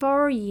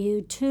refer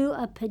you to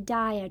a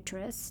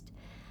podiatrist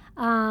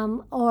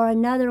or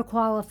another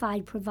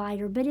qualified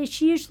provider, but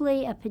it's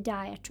usually a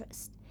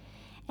podiatrist.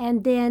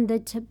 And then the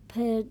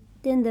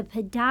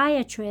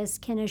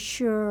podiatrist can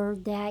assure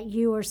that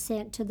you are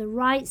sent to the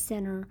right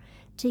center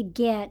to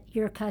get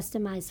your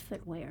customized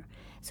footwear.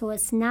 So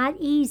it's not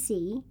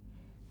easy,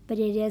 but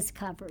it is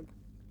covered.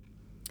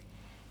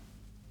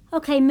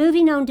 Okay,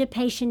 moving on to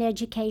patient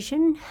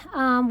education.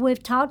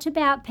 We've talked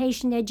about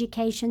patient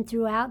education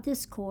throughout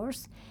this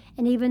course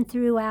and even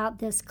throughout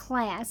this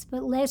class,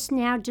 but let's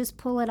now just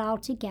pull it all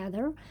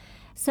together.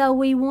 So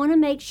we want to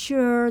make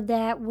sure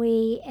that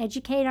we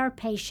educate our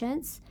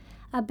patients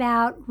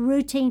about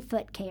routine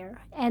foot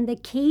care. And the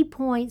key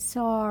points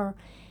are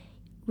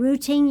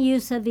routine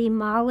use of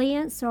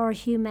emollients or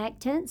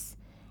humectants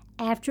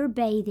after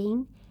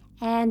bathing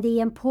and the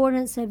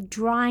importance of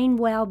drying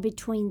well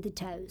between the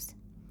toes.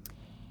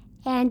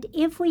 And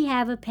if we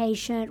have a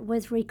patient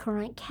with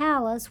recurrent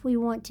callus, we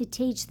want to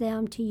teach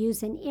them to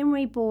use an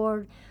emery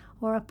board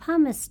or a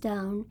pumice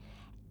stone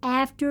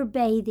after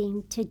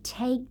bathing to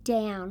take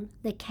down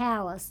the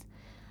callus,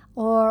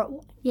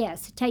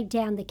 take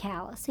down the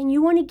callus. And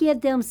you want to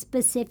give them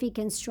specific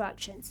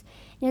instructions.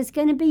 And it's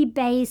going to be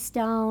based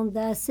on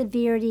the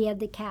severity of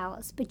the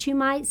callus. But you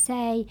might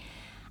say,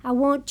 I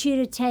want you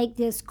to take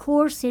this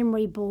coarse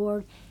emery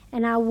board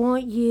and I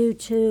want you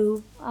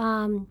to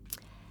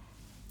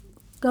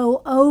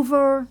go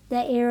over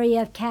the area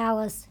of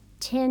callus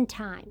 10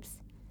 times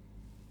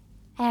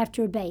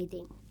after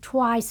bathing,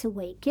 twice a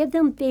week. Give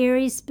them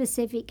very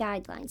specific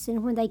guidelines.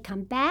 And when they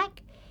come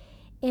back,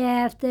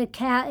 if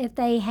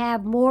they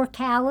have more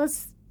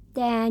callus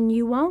than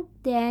you want,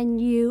 then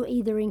you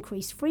either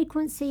increase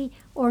frequency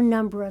or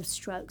number of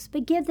strokes.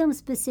 But give them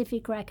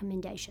specific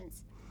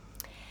recommendations.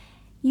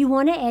 You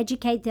want to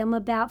educate them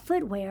about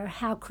footwear,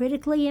 how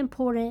critically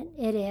important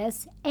it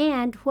is,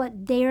 and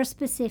what their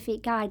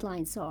specific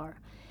guidelines are.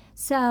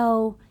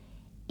 So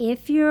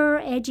if you're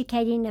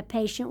educating a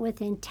patient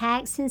with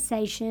intact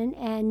sensation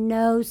and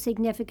no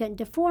significant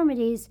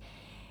deformities,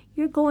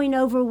 you're going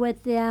over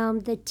with them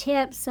the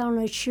tips on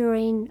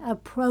assuring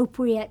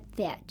appropriate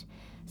fit.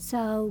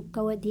 So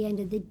go at the end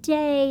of the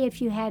day,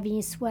 if you have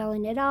any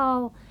swelling at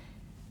all,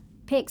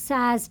 pick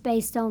size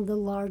based on the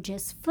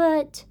largest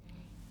foot.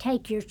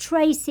 Take your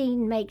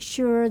tracing, make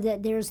sure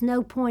that there's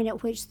no point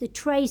at which the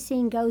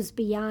tracing goes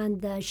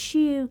beyond the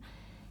shoe,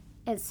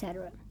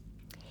 etc.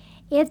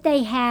 If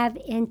they have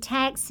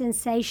intact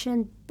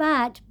sensation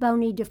but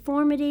bony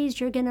deformities,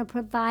 you're going to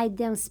provide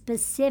them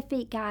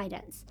specific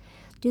guidance.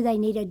 Do they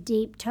need a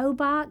deep toe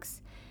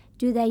box?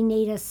 Do they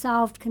need a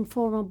soft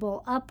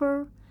conformable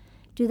upper?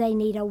 Do they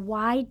need a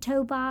wide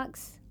toe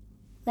box?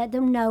 Let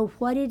them know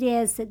what it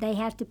is that they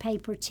have to pay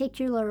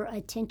particular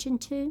attention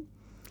to.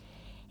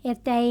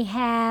 If they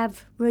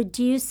have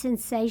reduced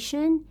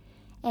sensation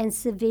and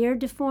severe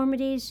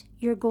deformities,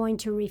 you're going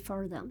to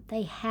refer them.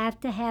 They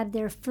have to have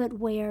their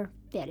footwear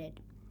fitted.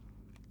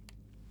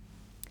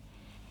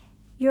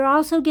 You're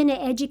also going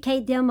to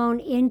educate them on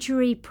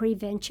injury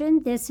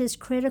prevention. This is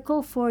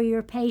critical for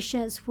your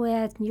patients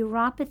with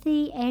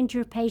neuropathy and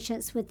your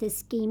patients with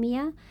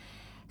ischemia.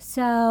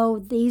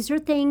 So these are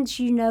things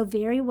you know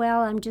very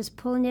well. I'm just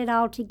pulling it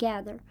all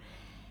together.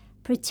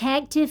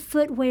 Protective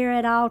footwear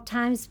at all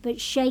times, but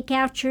shake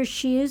out your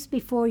shoes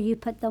before you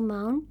put them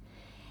on.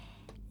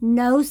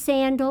 No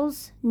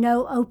sandals,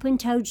 no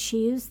open-toed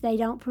shoes. They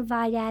don't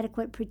provide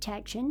adequate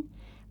protection.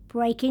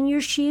 Breaking your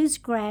shoes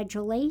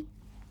gradually.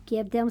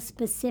 Give them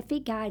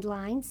specific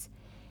guidelines.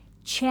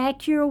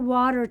 Check your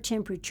water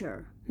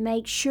temperature.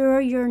 Make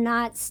sure you're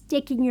not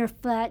sticking your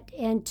foot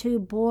into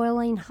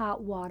boiling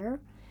hot water.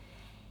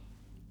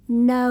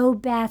 No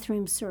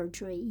bathroom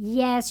surgery.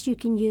 Yes, you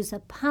can use a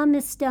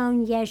pumice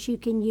stone. Yes, you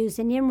can use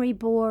an emery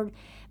board.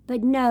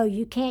 But no,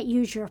 you can't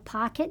use your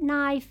pocket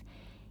knife.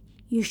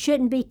 You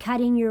shouldn't be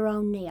cutting your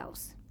own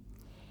nails.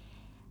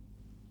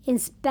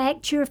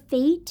 Inspect your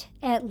feet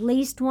at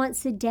least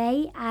once a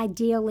day,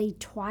 ideally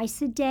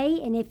twice a day.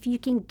 And if you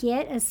can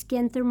get a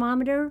skin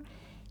thermometer,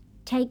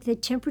 take the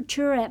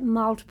temperature at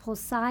multiple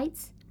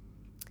sites.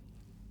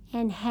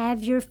 And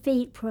have your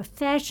feet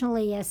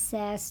professionally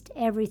assessed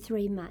every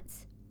 3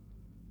 months.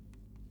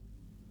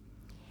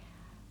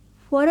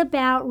 What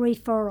about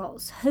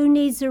referrals? Who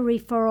needs a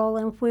referral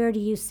and where do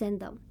you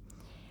send them?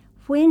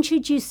 When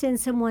should you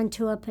send someone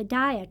to a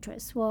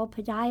podiatrist? Well, a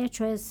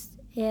podiatrist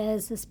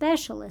is a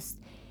specialist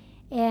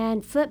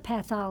in foot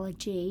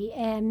pathology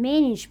and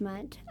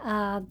management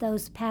of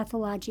those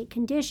pathologic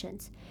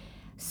conditions.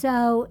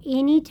 So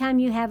anytime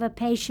you have a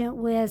patient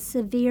with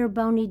severe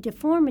bony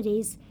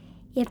deformities,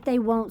 if they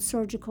want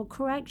surgical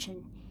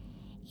correction.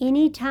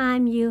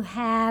 Anytime you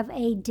have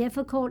a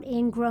difficult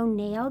ingrown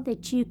nail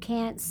that you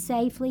can't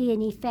safely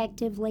and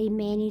effectively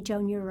manage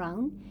on your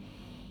own,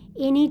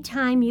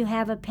 anytime you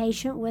have a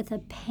patient with a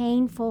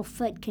painful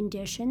foot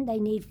condition, they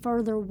need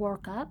further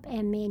workup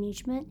and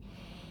management,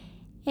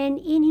 and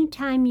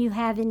anytime you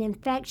have an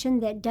infection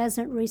that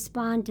doesn't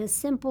respond to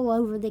simple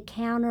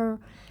over-the-counter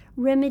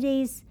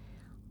remedies,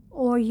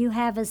 or you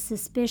have a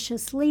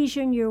suspicious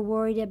lesion, you're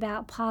worried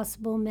about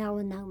possible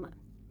melanoma.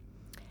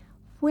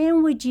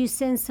 When would you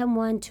send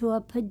someone to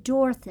a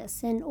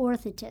podorthist, an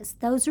orthotist?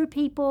 Those are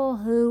people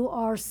who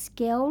are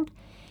skilled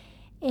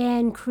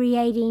in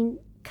creating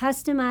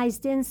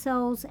customized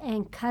insoles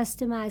and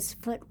customized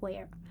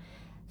footwear.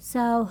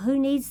 So who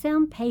needs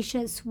them?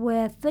 Patients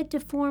with foot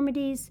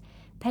deformities,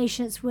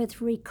 patients with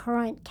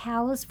recurrent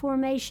callus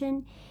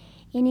formation,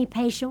 any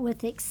patient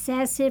with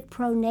excessive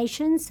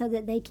pronation so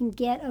that they can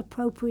get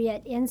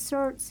appropriate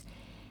inserts,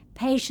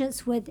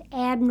 patients with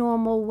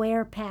abnormal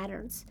wear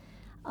patterns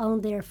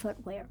on their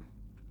footwear.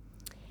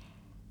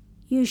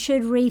 You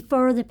should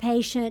refer the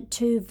patient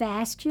to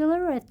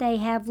vascular if they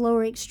have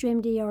lower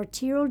extremity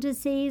arterial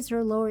disease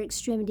or lower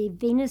extremity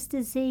venous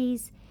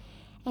disease.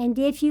 And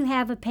if you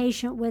have a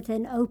patient with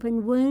an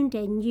open wound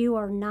and you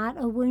are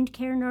not a wound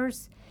care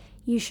nurse,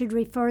 you should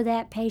refer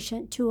that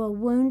patient to a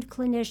wound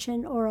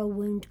clinician or a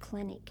wound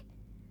clinic.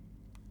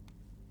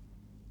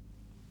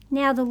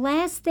 Now, the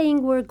last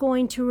thing we're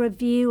going to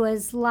review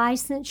is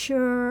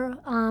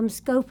licensure,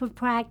 scope of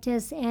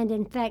practice, and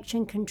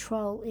infection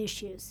control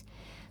issues.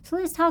 So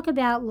let's talk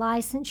about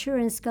licensure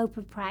and scope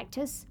of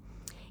practice.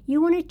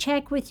 You want to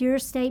check with your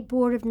state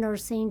board of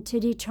nursing to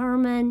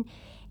determine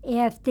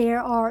if there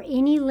are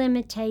any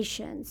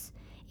limitations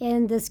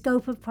in the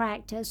scope of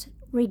practice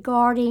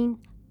regarding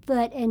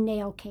foot and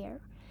nail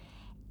care,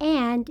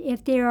 and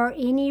if there are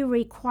any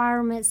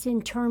requirements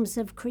in terms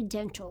of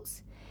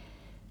credentials.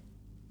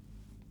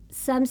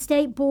 Some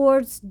state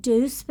boards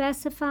do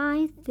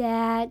specify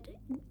that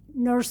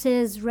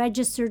nurses,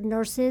 registered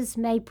nurses,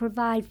 may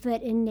provide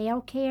foot and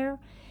nail care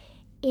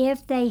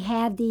if they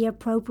have the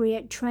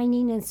appropriate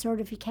training and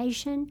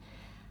certification.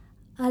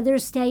 Other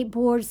state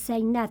boards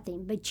say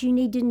nothing, but you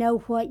need to know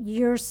what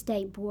your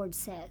state board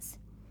says.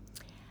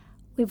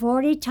 We've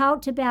already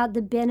talked about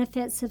the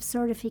benefits of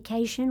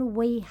certification.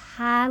 We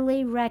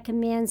highly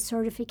recommend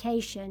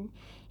certification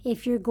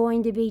if you're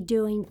going to be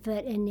doing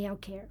foot and nail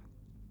care.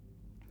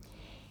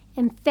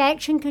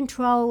 Infection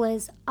control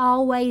is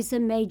always a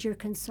major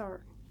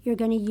concern. You're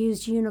going to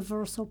use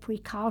universal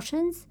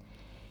precautions.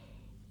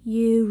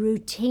 You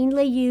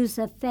routinely use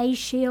a face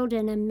shield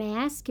and a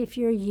mask if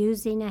you're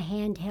using a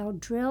handheld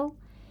drill.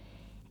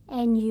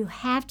 And you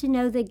have to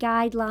know the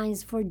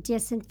guidelines for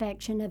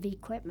disinfection of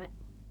equipment.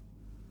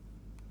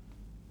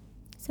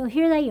 So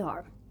here they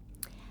are.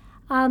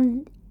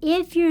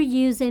 If you're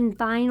using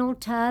vinyl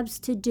tubs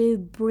to do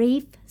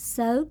brief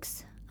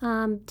soaks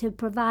to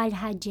provide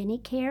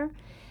hygienic care,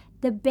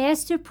 the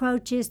best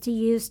approach is to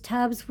use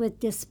tubs with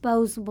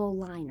disposable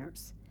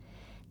liners.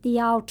 The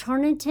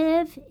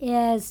alternative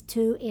is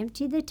to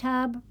empty the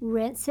tub,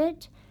 rinse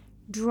it,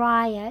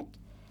 dry it,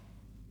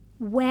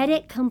 wet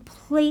it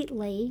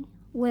completely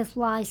with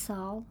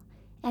Lysol,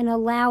 and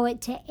allow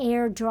it to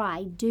air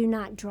dry. Do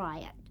not dry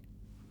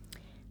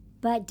it.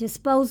 But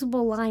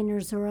disposable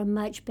liners are a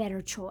much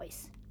better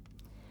choice.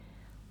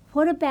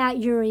 What about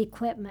your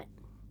equipment?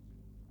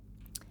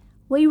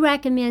 We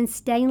recommend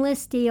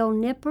stainless steel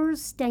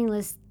nippers,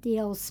 stainless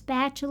steel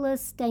spatulas,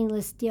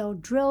 stainless steel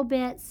drill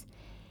bits.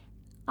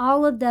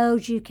 All of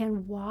those you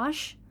can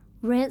wash,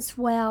 rinse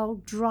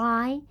well,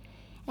 dry,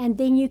 and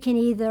then you can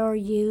either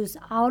use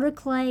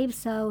autoclave,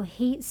 so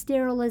heat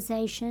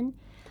sterilization,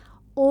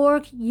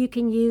 or you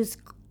can use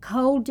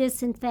cold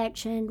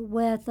disinfection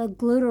with a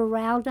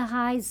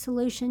glutaraldehyde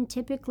solution,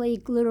 typically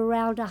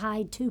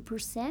glutaraldehyde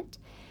 2%.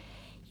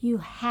 You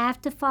have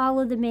to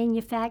follow the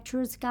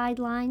manufacturer's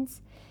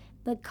guidelines,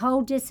 but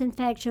cold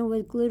disinfection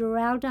with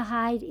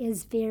glutaraldehyde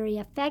is very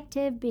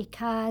effective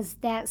because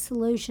that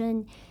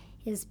solution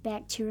is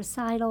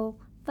bactericidal,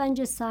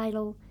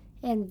 fungicidal,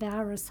 and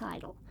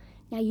virucidal.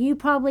 Now, you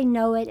probably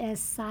know it as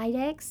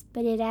Cydex,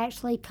 but it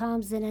actually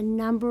comes in a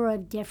number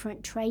of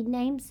different trade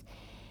names.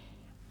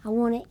 I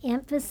want to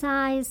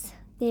emphasize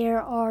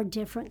there are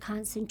different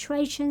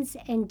concentrations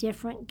and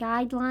different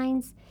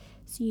guidelines,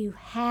 so you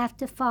have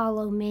to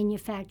follow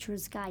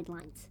manufacturer's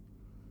guidelines.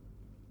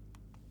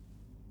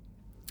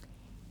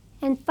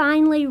 And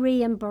finally,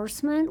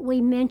 reimbursement.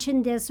 We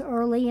mentioned this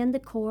early in the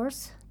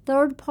course.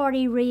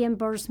 Third-party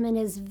reimbursement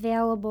is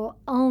available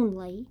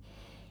only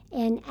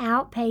in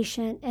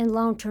outpatient and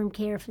long-term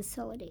care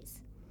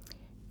facilities.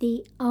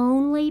 The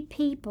only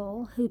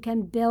people who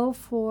can bill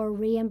for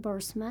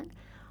reimbursement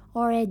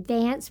are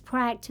advanced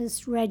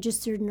practice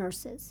registered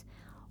nurses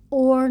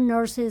or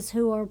nurses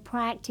who are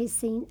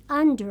practicing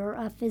under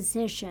a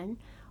physician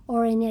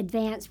or an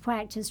advanced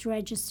practice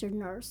registered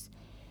nurse.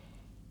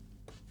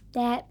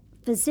 That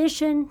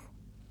physician,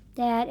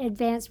 that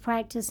advanced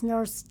practice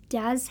nurse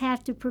does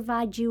have to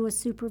provide you with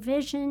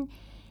supervision,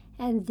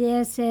 and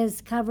this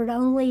is covered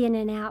only in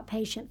an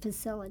outpatient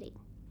facility.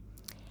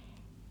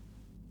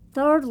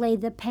 Thirdly,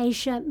 the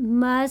patient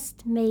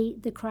must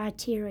meet the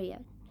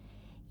criteria.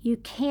 You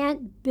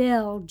can't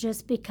bill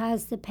just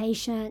because the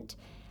patient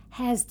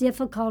has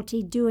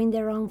difficulty doing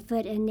their own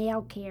foot and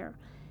nail care.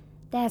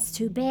 That's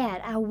too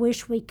bad. I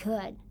wish we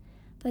could.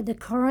 But the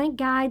current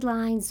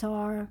guidelines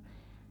are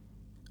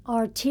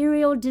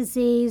arterial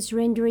disease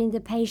rendering the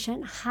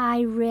patient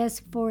high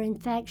risk for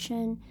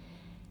infection,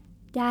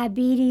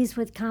 diabetes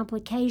with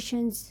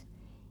complications.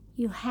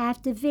 You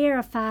have to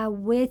verify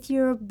with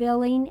your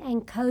billing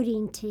and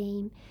coding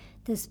team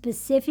the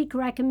specific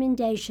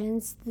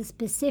recommendations, the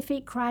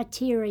specific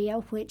criteria,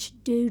 which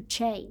do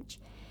change.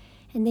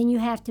 And then you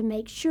have to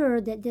make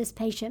sure that this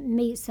patient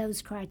meets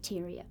those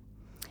criteria.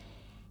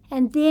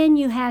 And then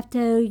you have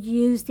to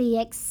use the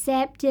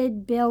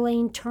accepted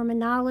billing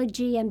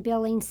terminology and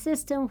billing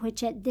system,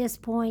 which at this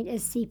point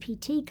is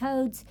CPT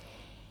codes.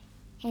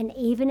 And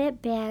even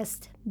at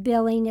best,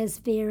 billing is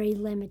very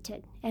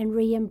limited and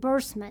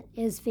reimbursement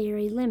is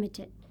very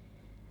limited.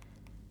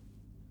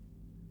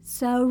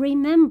 So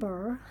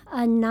remember,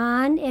 a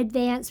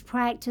non-advanced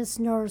practice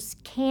nurse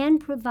can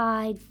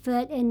provide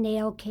foot and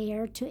nail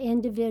care to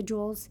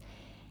individuals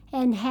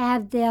and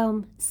have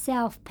them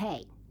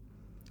self-pay.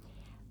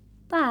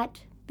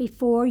 But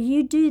before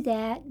you do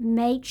that,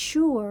 make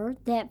sure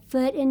that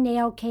foot and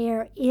nail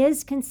care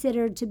is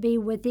considered to be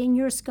within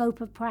your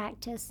scope of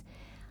practice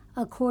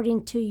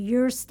according to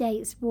your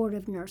state's Board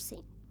of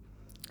Nursing.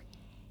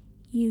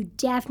 You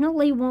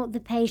definitely want the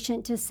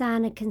patient to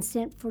sign a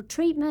consent for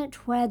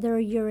treatment, whether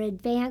you're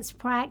advanced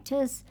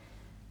practice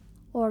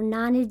or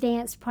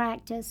non-advanced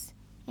practice.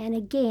 And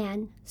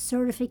again,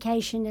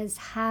 certification is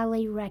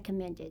highly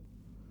recommended.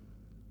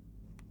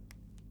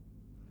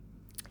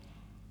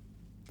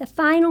 The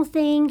final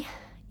thing,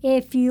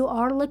 if you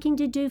are looking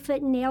to do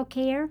foot and nail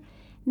care,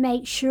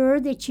 make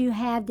sure that you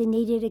have the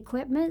needed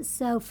equipment.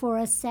 So for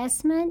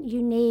assessment,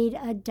 you need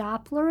a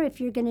Doppler if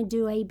you're going to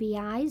do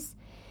ABIs.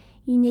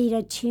 You need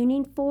a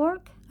tuning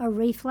fork, a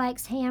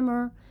reflex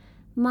hammer,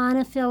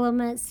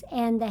 monofilaments,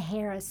 and the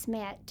Harris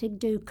mat to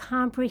do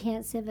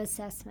comprehensive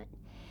assessment.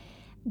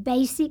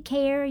 Basic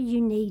care,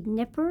 you need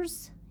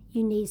nippers,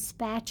 you need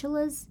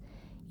spatulas,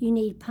 you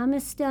need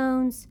pumice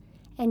stones,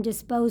 and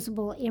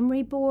disposable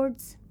emery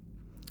boards.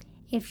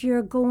 If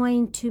you're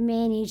going to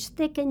manage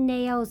thickened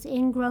nails,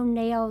 ingrown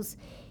nails,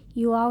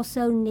 you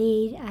also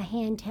need a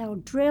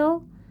handheld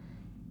drill,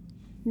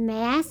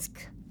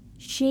 mask,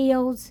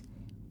 shields,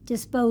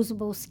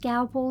 disposable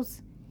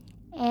scalpels,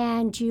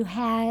 and you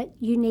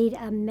need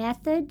a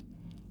method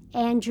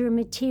and your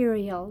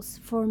materials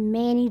for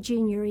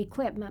managing your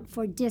equipment,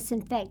 for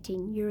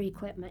disinfecting your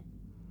equipment.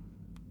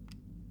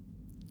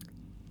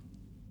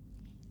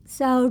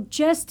 So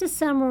just to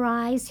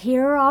summarize,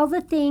 here are all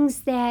the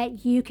things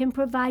that you can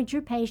provide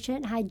your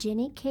patient: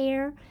 hygienic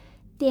care,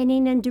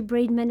 thinning and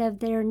debridement of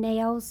their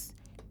nails,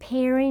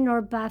 paring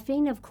or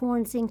buffing of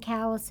corns and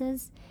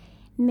calluses,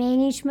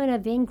 management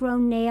of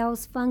ingrown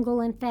nails,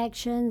 fungal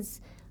infections,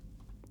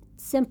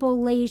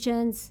 simple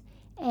lesions,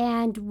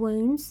 and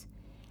wounds,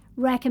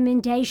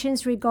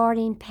 recommendations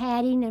regarding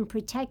padding and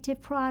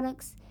protective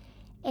products,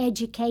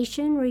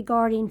 education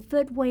regarding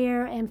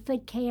footwear and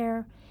foot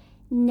care,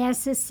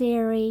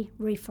 necessary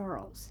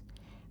referrals.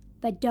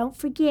 But don't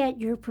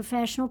forget your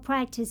professional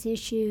practice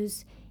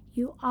issues.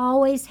 You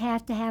always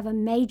have to have a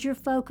major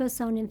focus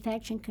on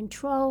infection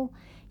control.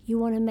 You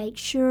want to make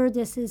sure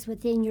this is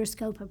within your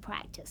scope of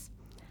practice.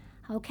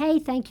 Okay,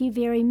 thank you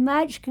very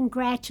much.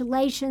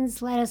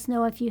 Congratulations. Let us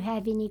know if you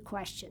have any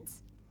questions.